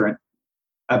the entrant,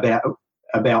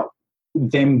 about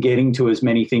them getting to as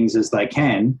many things as they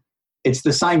can, it's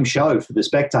the same show for the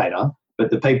spectator, but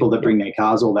the people that bring their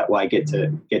cars all that way get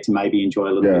to maybe enjoy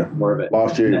a little bit more of it.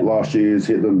 Last year's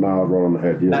hit the nail right on the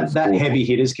head. Yeah, that heavy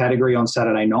hitters category on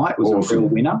Saturday night was a real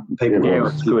winner. People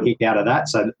got kicked out of that,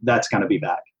 so that's going to be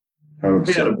back.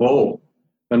 We had a ball,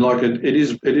 and it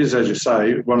is as you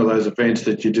say, one of those events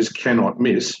that you just cannot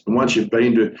miss. And once you've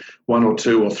been to 1 or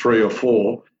 2 or 3 or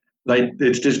 4,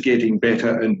 it's just getting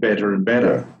better and better and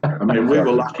better. Yeah. I mean, we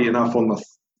were lucky enough on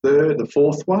the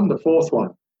fourth one.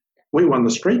 We won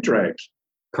the street drags.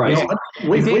 Crazy.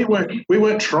 We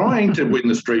weren't trying to win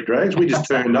the street drags. We just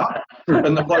turned up,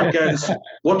 and the bloke goes,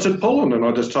 "What's it pulling?" And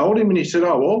I just told him, and he said,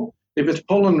 "Oh well, if it's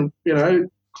pulling,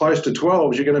 close to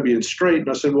 12s, you're going to be in street." And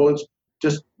I said, "Well, it's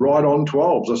just right on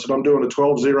 12s." I said, "I'm doing a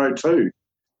 12.02,"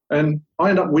 and I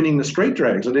ended up winning the street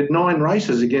drags. I did 9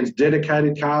 races against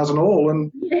dedicated cars and all,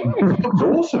 and it was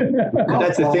awesome.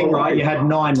 That's the thing, right? You had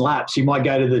 9 laps. You might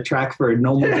go to the track for a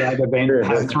normal drag event,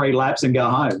 have 3 laps, and go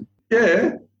home.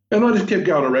 Yeah. And I just kept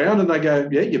going around and they go,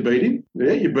 "Yeah, you beat him.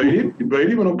 Yeah, you beat him. You beat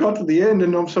him." And I got to the end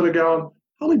and I'm sort of going,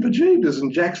 "Holy bejeebers." And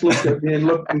Jack's looked at me and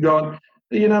looked and gone,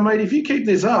 "Mate, if you keep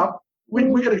this up, we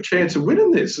got a chance of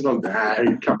winning this." And I'm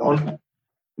like, come on.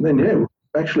 And then, we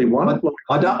actually won it.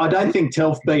 I don't think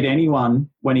Telf beat anyone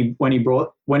when he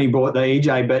brought the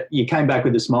EJ, but you came back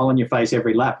with a smile on your face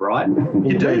every lap, right?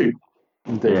 You do.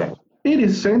 Yeah. It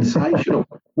is sensational.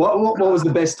 What was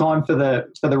the best time for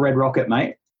the Red Rocket,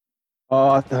 mate?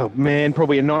 Oh man,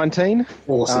 probably a 19.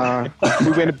 Awesome.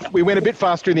 We went a bit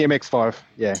faster in the MX-5.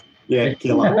 Yeah. Yeah,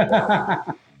 killer.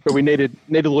 But we needed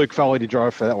Luke Foley to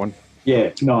drive for that one.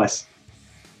 Yeah, nice.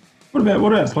 What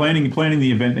about planning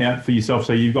the event out for yourself?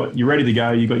 So you're ready to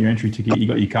go. You got your entry ticket. You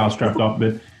got your car strapped up.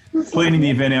 But planning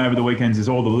the event out over the weekends as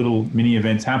all the little mini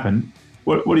events happen.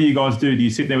 What do you guys do? Do you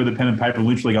sit there with a pen and paper and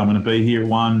literally go, "I'm going to be here at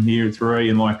 1, here at 3,"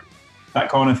 and like that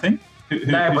kind of thing?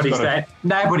 Nobody's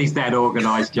that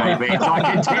organised, JB. I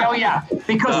can tell you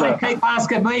because they keep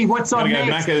asking me what's on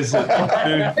next. Macca's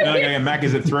at 2,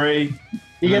 Macca's at 3.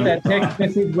 You get that text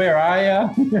message, "Where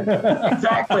are you?"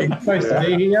 Exactly. Supposed to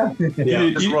be here.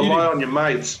 Just rely on your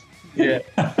mates. Yeah.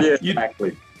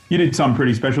 Exactly. You did something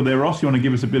pretty special there, Ross. You want to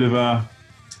give us a bit of a?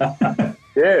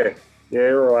 Yeah,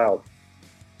 well,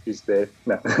 she's there.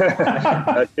 No.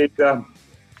 I did.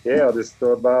 I just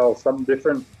thought, well, something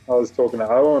different. I was talking to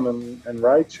Owen and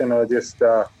Rach, and I just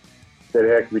said,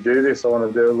 "How can we do this? I want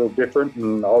to do a little different."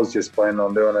 And I was just planning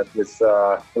on doing it with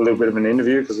a little bit of an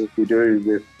interview, because we do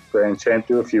with Grand Champ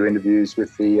do a few interviews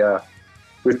with the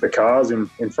cars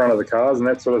in front of the cars and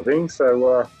that sort of thing.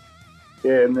 So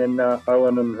and then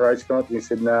Owen and Rach come up and he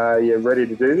said, "Nah, you ready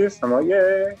to do this?" I'm like,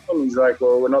 "Yeah." And he's like,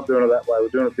 "Well, we're not doing it that way. We're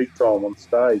doing it big time on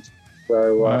stage."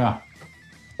 So wow.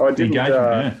 I didn't.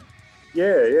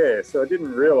 Yeah. So I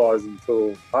didn't realise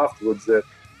until afterwards that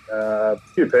a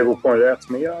few people pointed out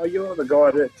to me, "Oh, you're the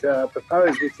guy that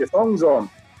proposed with your thongs on."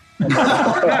 Yeah,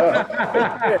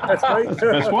 that's me.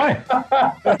 That's why.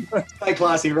 Stay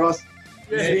classy, Ross.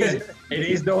 Yeah, it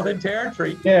is Northern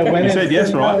Territory. Yeah, when She said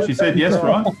yes, right? She said yes,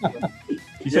 right?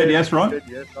 She said yes, right? Said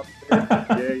yes, up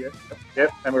there. Yeah.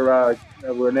 Yep. And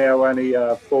we're now only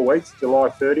 4 weeks, July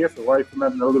 30th, away from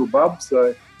having a little bub.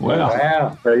 So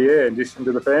wow. So yeah, in addition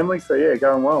to the family, so yeah,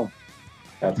 going well.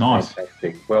 That's nice.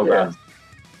 Fantastic. Well done.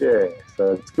 Yeah,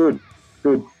 so it's good.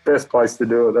 Good, best place to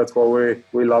do it. That's why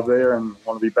we love there and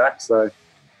want to be back. So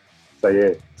yeah,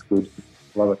 it's good.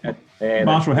 Love it. And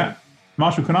Marshall,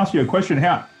 can I ask you a question?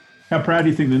 How proud do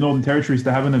you think the Northern Territory is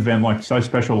to have an event like so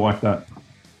special like that?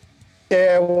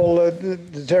 Yeah, well,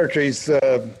 the Territory's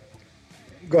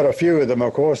got a few of them,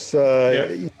 of course.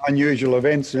 Unusual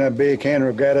events, beer can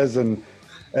regattas and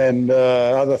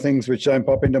other things which don't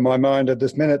pop into my mind at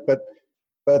this minute. But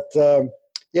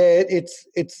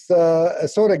it's a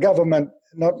sort of government,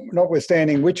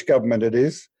 notwithstanding which government it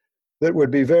is, that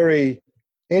would be very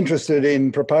interested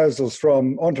in proposals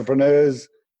from entrepreneurs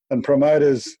and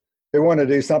promoters who want to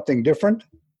do something different.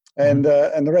 And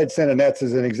the Red Centre Nats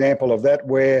is an example of that,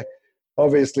 where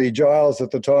obviously Giles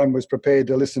at the time was prepared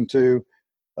to listen to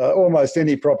almost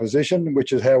any proposition,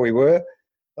 which is how we were.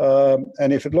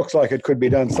 And if it looks like it could be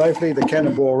done safely, the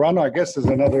Cannonball Run, I guess, is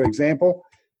another example,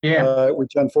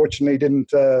 which unfortunately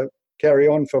didn't carry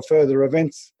on for further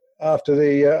events after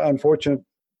the unfortunate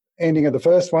ending of the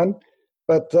first one.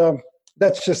 But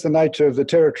that's just the nature of the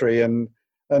Territory. And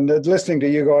listening to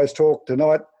you guys talk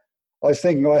tonight, I was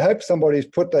thinking, I hope somebody's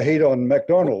put the heat on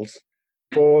McDonald's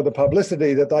for the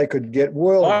publicity that they could get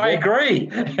worldwide. I agree.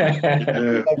 They've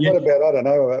got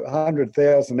about,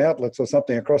 100,000 outlets or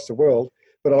something across the world,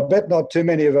 but I bet not too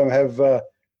many of them have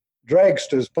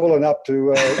dragsters pulling up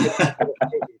to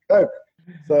Coke.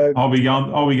 So I'll be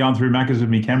going through Macca's with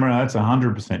my camera. That's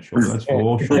 100% sure. That's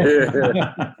for sure.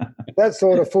 That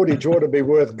sort of footage ought to be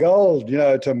worth gold,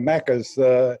 to Macca's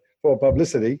for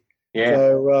publicity. Yeah.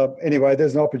 So anyway,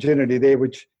 there's an opportunity there,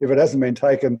 which if it hasn't been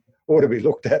taken, ought to be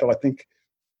looked at, I think.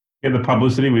 Get the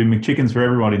publicity with McChickens for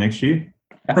everybody next year.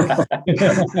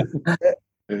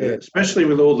 Especially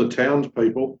with all the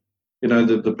townspeople,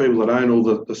 the people that own all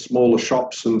the smaller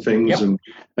shops and things,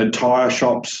 and tyre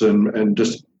shops and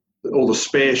just all the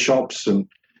spare shops. And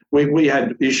we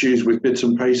had issues with bits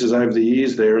and pieces over the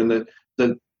years there, and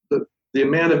the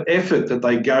amount of effort that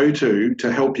they go to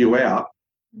help you out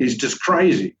is just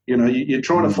crazy. You're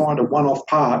trying to find a one-off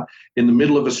part in the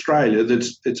middle of Australia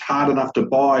it's hard enough to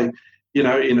buy,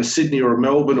 in a Sydney or a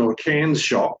Melbourne or a Cairns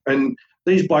shop. And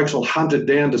these blokes will hunt it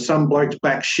down to some bloke's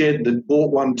back shed that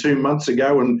bought one 2 months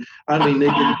ago and only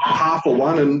needed half of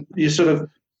one. And you sort of,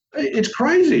 it's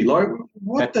crazy. Like,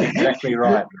 what the heck? Exactly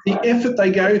right. The effort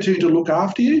they go to look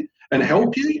after you and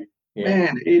help you,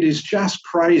 man, it is just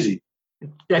crazy.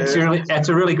 That's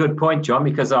a really good point, John,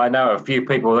 because I know a few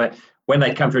people that when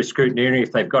they come through scrutineering,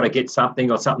 if they've got to get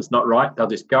something or something's not right, they'll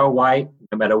just go away.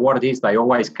 No matter what it is, they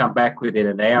always come back within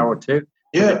an hour or two.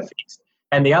 Yeah.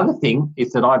 And the other thing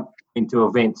is that I've been to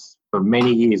events for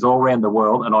many years all around the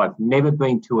world, and I've never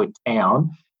been to a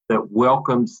town that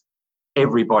welcomes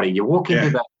everybody. You walk into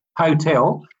the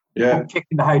hotel, check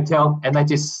in the hotel, and they're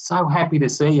just so happy to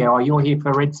see you. Oh, you're here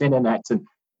for Red Centre Nats, and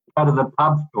you go to the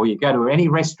pub or you go to any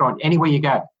restaurant, anywhere you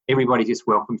go, everybody just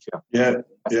welcomes you. Yeah,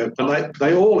 and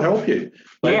they all help you.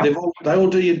 They all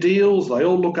do your deals. They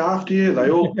all look after you. They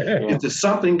all, if there's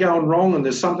something going wrong and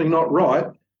there's something not right,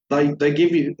 they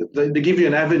give you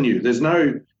an avenue. There's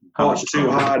no, it's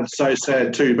too hard, so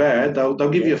sad, too bad. They'll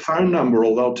give you a phone number,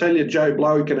 or they'll tell you Joe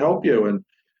Blow can help you, and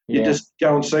you just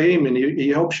go and see him, and he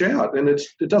helps you out. And it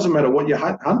doesn't matter what you're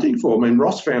hunting for. I mean,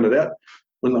 Ross found it out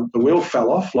when the wheel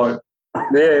fell off. Like,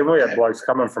 yeah, we had blokes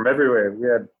coming from everywhere. We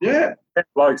had 10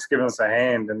 blokes giving us a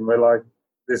hand, and we're like,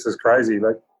 this is crazy.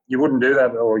 Like, you wouldn't do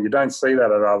that, or you don't see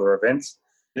that at other events.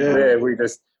 Yeah,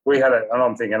 we had it, and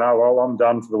I'm thinking, oh well, I'm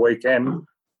done for the weekend,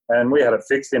 and we had it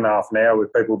fixed in half an hour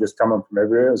with people just coming from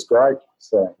everywhere. It was great.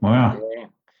 So wow. Yeah.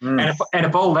 And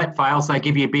if all that fails, they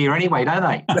give you a beer anyway, don't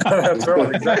they? That's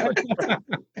right, exactly.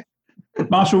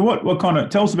 Marshall, what kind of,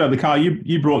 tell us about the car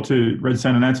you brought to Red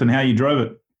Centre Nats and how you drove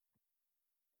it.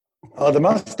 The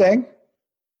Mustang.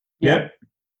 Yep.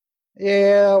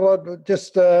 Yeah, well,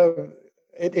 just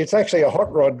it's actually a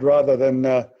hot rod rather than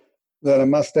a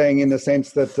Mustang, in the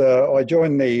sense that I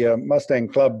joined the Mustang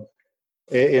Club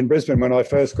in Brisbane when I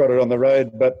first got it on the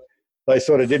road, but they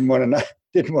sort of didn't want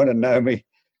to know me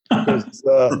because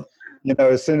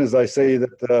as soon as they see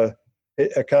that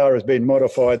a car has been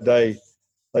modified, they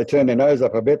turn their nose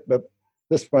up a bit. But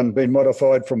this one been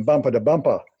modified from bumper to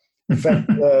bumper. In fact,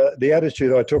 the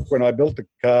attitude I took when I built the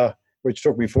car, which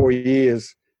took me 4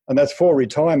 years, and that's 4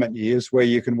 retirement years where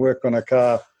you can work on a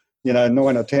car, 9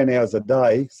 or 10 hours a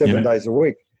day, 7 days a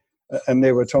week. And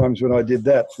there were times when I did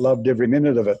that, loved every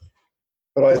minute of it.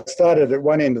 But I started at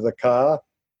one end of the car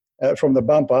from the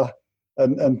bumper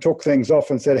and took things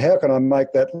off and said, how can I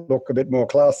make that look a bit more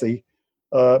classy,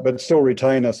 but still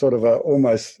retain a sort of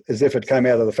almost as if it came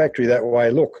out of the factory that way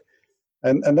look.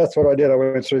 And that's what I did. I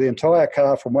went through the entire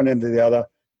car from one end to the other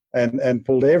and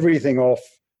pulled everything off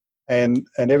and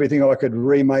everything I could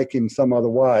remake in some other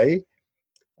way,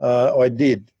 I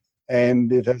did.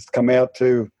 And it has come out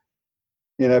to,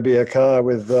 be a car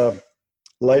with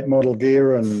late model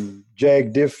gear and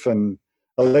Jag diff and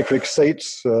electric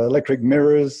seats, electric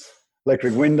mirrors,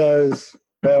 electric windows,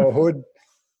 power hood.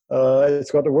 It's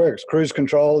got the works, cruise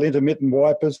control, intermittent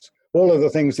wipers, all of the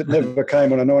things that never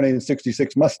came on a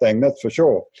 1966 Mustang, that's for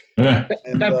sure. Yeah.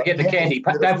 And, don't forget the candy.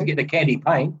 Don't forget the candy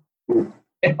paint.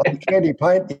 The candy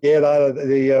paint, yeah.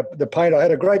 The paint. I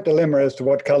had a great dilemma as to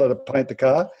what colour to paint the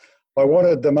car. I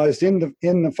wanted the most in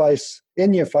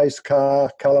your face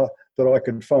car colour that I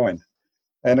could find.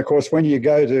 And of course, when you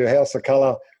go to House of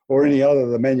Colour or any other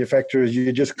of the manufacturers,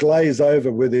 you just glaze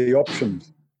over with the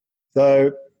options.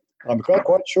 So I'm not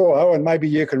quite sure, Owen, maybe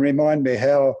you can remind me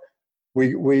how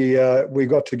we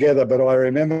got together, but I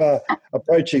remember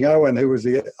approaching Owen, who was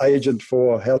the agent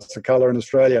for House of Colour in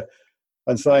Australia,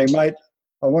 and saying, mate,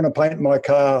 I want to paint my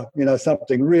car,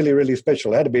 something really, really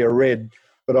special. It had to be a red,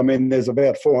 but I mean, there's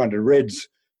about 400 reds.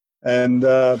 And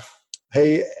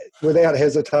he, without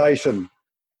hesitation,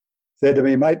 said to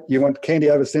me, mate, you want candy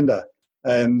over cinder.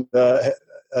 And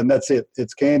that's it.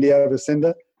 It's candy over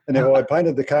cinder. And if I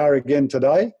painted the car again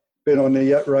today, been on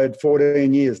the road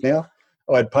 14 years now,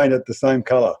 I'd paint it the same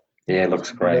colour. Yeah, it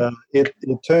looks great. It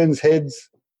turns heads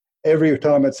every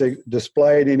time it's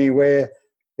displayed anywhere.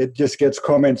 It just gets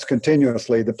comments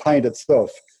continuously. The paint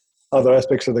itself, other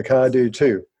aspects of the car do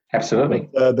too. Absolutely.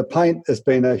 But, the paint has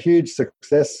been a huge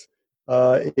success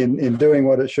in doing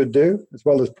what it should do, as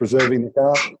well as preserving the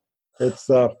car.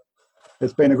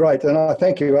 It's been a great, and I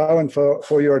thank you, Owen,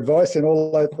 for your advice in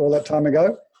all that time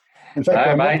ago. In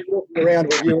fact, I walked around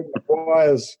with you at the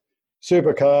Wires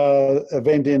Supercar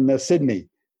event in Sydney,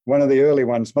 one of the early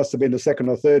ones, must have been the second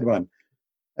or third one.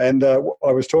 And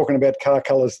I was talking about car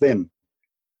colours then.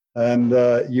 And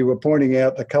you were pointing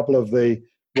out a couple of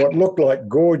what looked like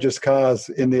gorgeous cars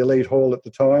in the Elite Hall at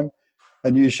the time.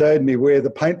 And you showed me where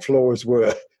the paint floors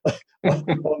were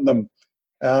on them,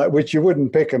 which you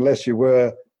wouldn't pick unless you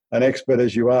were an expert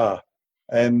as you are.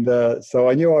 And so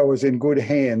I knew I was in good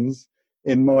hands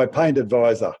in my paint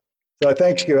advisor. So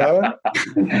thank you, Owen.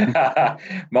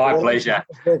 My pleasure.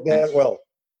 Worked out well.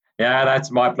 Yeah, that's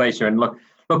my pleasure. And look,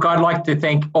 I'd like to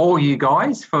thank all you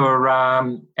guys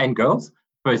and girls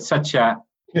for such a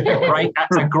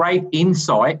great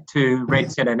insight to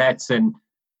Red Centre Nats, and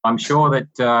I'm sure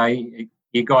that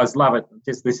you guys love it.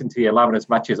 Just listen to you, love it as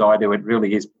much as I do. It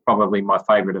really is probably my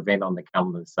favourite event on the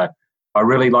calendar. So I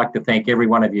really like to thank every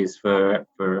one of you for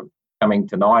coming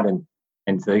tonight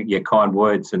and for your kind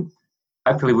words, and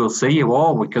hopefully we'll see you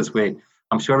all, because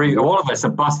I'm sure all of us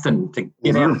are busting to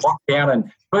get out of lockdown,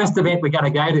 and first event we're going to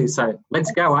go to. So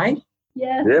let's go, eh?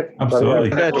 Yeah. Yep, absolutely.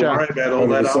 Don't worry about all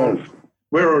that.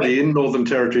 We're already in Northern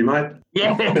Territory, mate.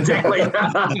 Yeah, exactly.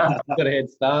 Got a head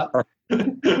start.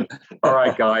 All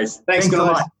right, guys. Thanks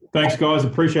guys. Thanks, guys.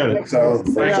 Appreciate it. Thanks, Alan.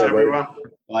 Thanks, everyone.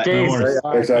 No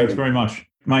worries. Thanks very much.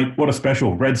 Mate, what a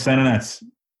special. Red Centre Nats.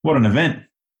 What an event.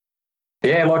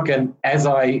 Yeah, look, and as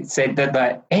I said, that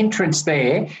the entrance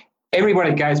there,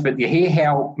 everybody goes, but you hear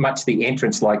how much the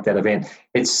entrance like that event.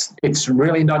 It's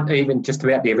really not even just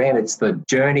about the event, it's the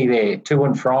journey there to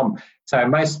and from. So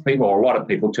most people, or a lot of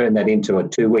people, turn that into a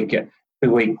two-week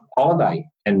holiday,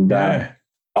 and the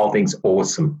whole thing's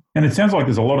awesome. And it sounds like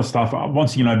there's a lot of stuff.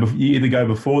 Once, you either go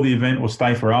before the event or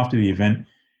stay for after the event,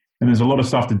 and there's a lot of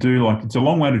stuff to do. Like, it's a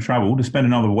long way to travel, to spend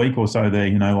another week or so there,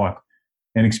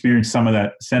 and experience some of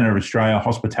that Centre of Australia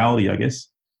hospitality, I guess.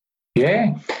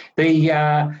 Yeah.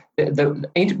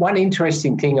 The one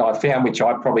interesting thing I found, which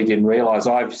I probably didn't realise,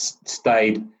 I've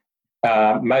stayed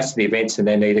most of the events and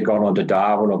then either gone on to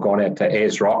Darwin or gone out to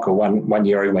Ayers Rock, or one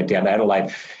year we went down to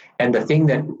Adelaide. And the thing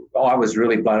that I was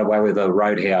really blown away with the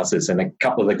roadhouses, and a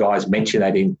couple of the guys mentioned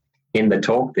that in the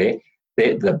talk there,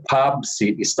 the pubs,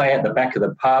 you stay at the back of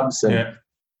the pubs, and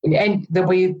there'll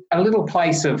be a little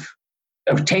place of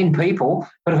 10 people,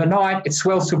 but of a night it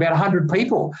swells to about 100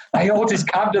 people. They all just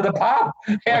come to the pub.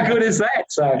 How good is that?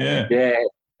 So, yeah,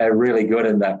 they're really good,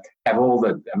 and they have all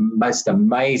the most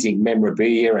amazing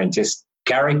memorabilia and just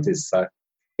characters. So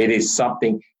it is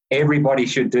something. everybody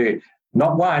should do.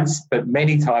 Not once, but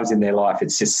many times in their life.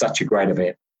 It's just such a great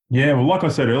event. Yeah, well, like I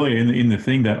said earlier in the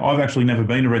thing, that I've actually never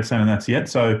been to Red Santa Nats yet.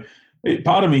 So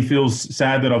part of me feels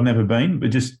sad that I've never been,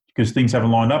 but just because things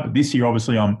haven't lined up. But this year,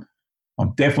 obviously, I'm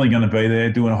definitely going to be there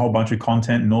doing a whole bunch of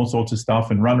content and all sorts of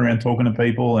stuff and running around talking to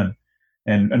people and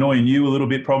annoying you a little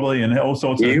bit probably and all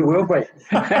sorts of... You will be.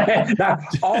 No,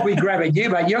 I'll be grabbing you,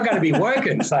 but you're going to be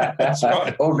working, so that's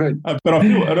right. All good. But I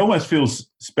feel it almost feels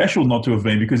special not to have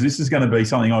been, because this is going to be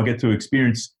something I get to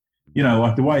experience,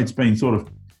 like the way it's been sort of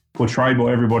portrayed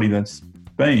by everybody that's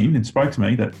been and spoke to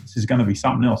me, that this is going to be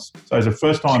something else. So as a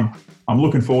first time, I'm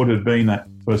looking forward to being that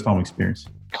first time experience.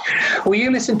 Well,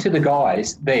 you listen to the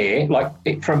guys there,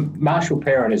 from Marshall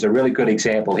Perrin is a really good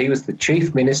example. He was the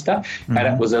chief minister, and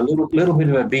it was a little bit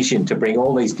of a vision to bring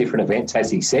all these different events, as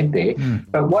he said there.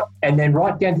 And then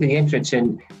right down to the entrance,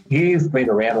 and you've been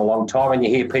around a long time, and you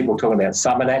hear people talking about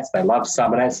Summer Nats. They love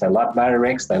Summer Nats, they love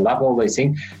Motorex, they love all these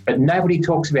things, but nobody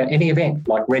talks about any event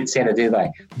like Red Santa, do they?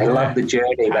 They love the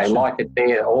journey, they like it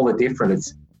there, all the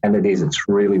difference. And it's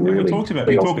really, really... We talked about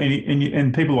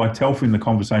and people like Telf in the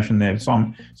conversation there.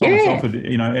 Simon Telford,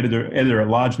 editor at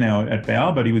large now at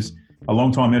Bauer, but he was a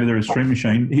long-time editor at Street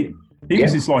Machine. He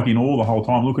was just like in awe the whole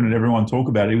time, looking at everyone talk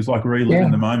about it. He was like reliving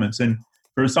the moments. And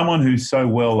for someone who's so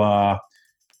well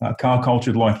car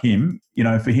cultured like him,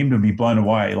 for him to be blown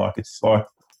away, it's got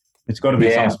to be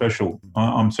something special.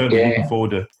 I'm certainly looking forward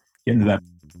to getting to that.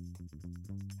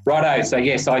 Righto. So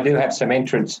yes, I do have some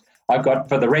entrants. I've got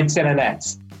for the Red Santa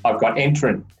Nats. I've got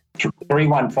entrant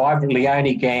 315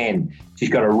 Leonie Gann. She's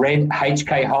got a red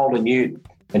HK Holden Ute,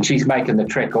 and she's making the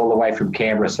trek all the way from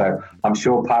Canberra. So I'm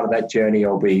sure part of that journey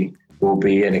will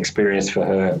be an experience for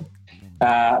her.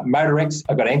 Motorex,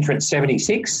 I've got entrant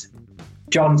 76,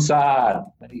 John Sard.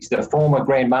 He's the former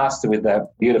Grand Master with the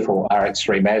beautiful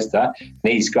RX-3 Mazda, and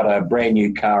he's got a brand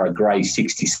new car, a grey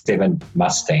 67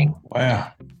 Mustang.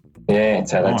 Wow. Yeah,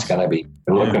 so that's going to be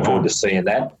looking forward to seeing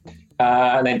that.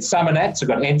 And then Summer Nats, I've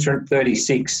got entrant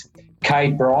 36,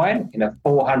 Cade Bryan in a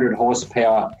 400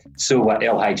 horsepower silver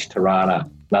LH Tirana,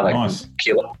 another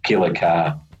killer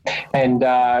car. And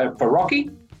for Rocky,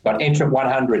 got entrant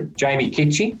 100, Jamie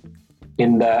Kitchie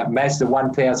in the Mazda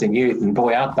 1000 Youth. And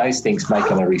boy, aren't those things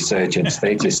making a resurgence.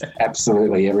 They're just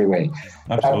absolutely everywhere.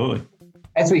 Absolutely.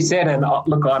 As we said, and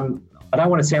look, I don't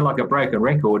want to sound like a broken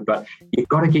record, but you've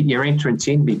got to get your entrance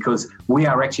in, because we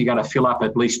are actually going to fill up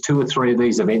at least 2 or 3 of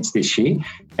these events this year.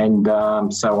 And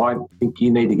so I think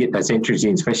you need to get those entries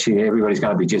in, especially everybody's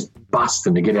going to be just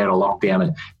busting to get out of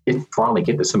lockdown and finally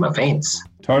get to some events.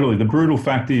 Totally. The brutal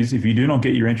fact is, if you do not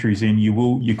get your entries in,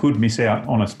 you could miss out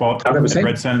on a spot 100%. At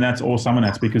Red Santa Nats or Summer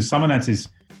Nats, because Summer Nats is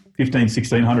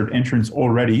 1,500-1,600 entrants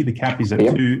already. The cap is at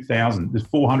 2,000. There's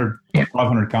 400,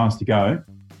 500 cars to go.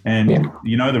 And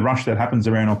the rush that happens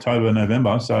around October,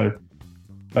 November. So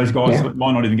those guys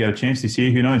might not even get a chance this year.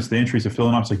 Who knows? The entries are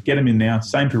filling up. So get them in now.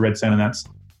 Same for Red Santa Nats,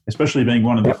 especially being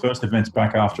one of the first events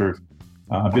back after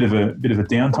a bit of a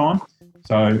downtime.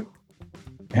 So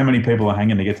how many people are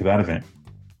hanging to get to that event?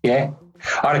 Yeah.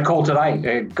 I had a call today,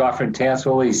 a guy from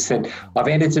Townsville. He said, I've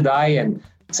entered today, and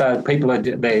so people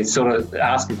they're sort of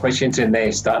asking questions and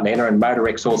they're starting to enter. And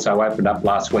Motorex also opened up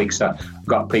last week, so I've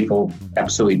got people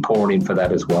absolutely pouring in for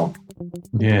that as well.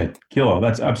 Yeah, killer.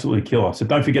 That's absolutely killer. So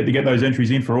don't forget to get those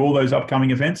entries in for all those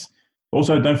upcoming events.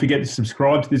 Also, don't forget to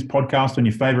subscribe to this podcast on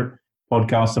your favourite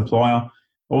podcast supplier.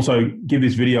 Also, give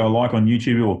this video a like on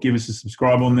YouTube, or give us a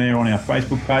subscribe on there on our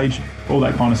Facebook page, all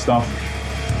that kind of stuff.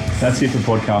 That's it for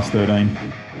Podcast 13.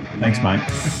 Thanks, mate.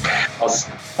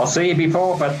 I'll see you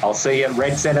before, but I'll see you at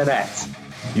Red Santa Nats.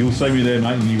 You'll see me there,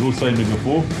 mate, and you will see me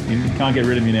before. You can't get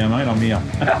rid of me now, mate. I'm here.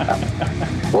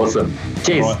 Awesome.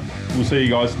 Cheers. All right. We'll see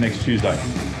you guys next Tuesday.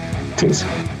 Cheers.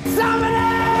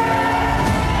 Summer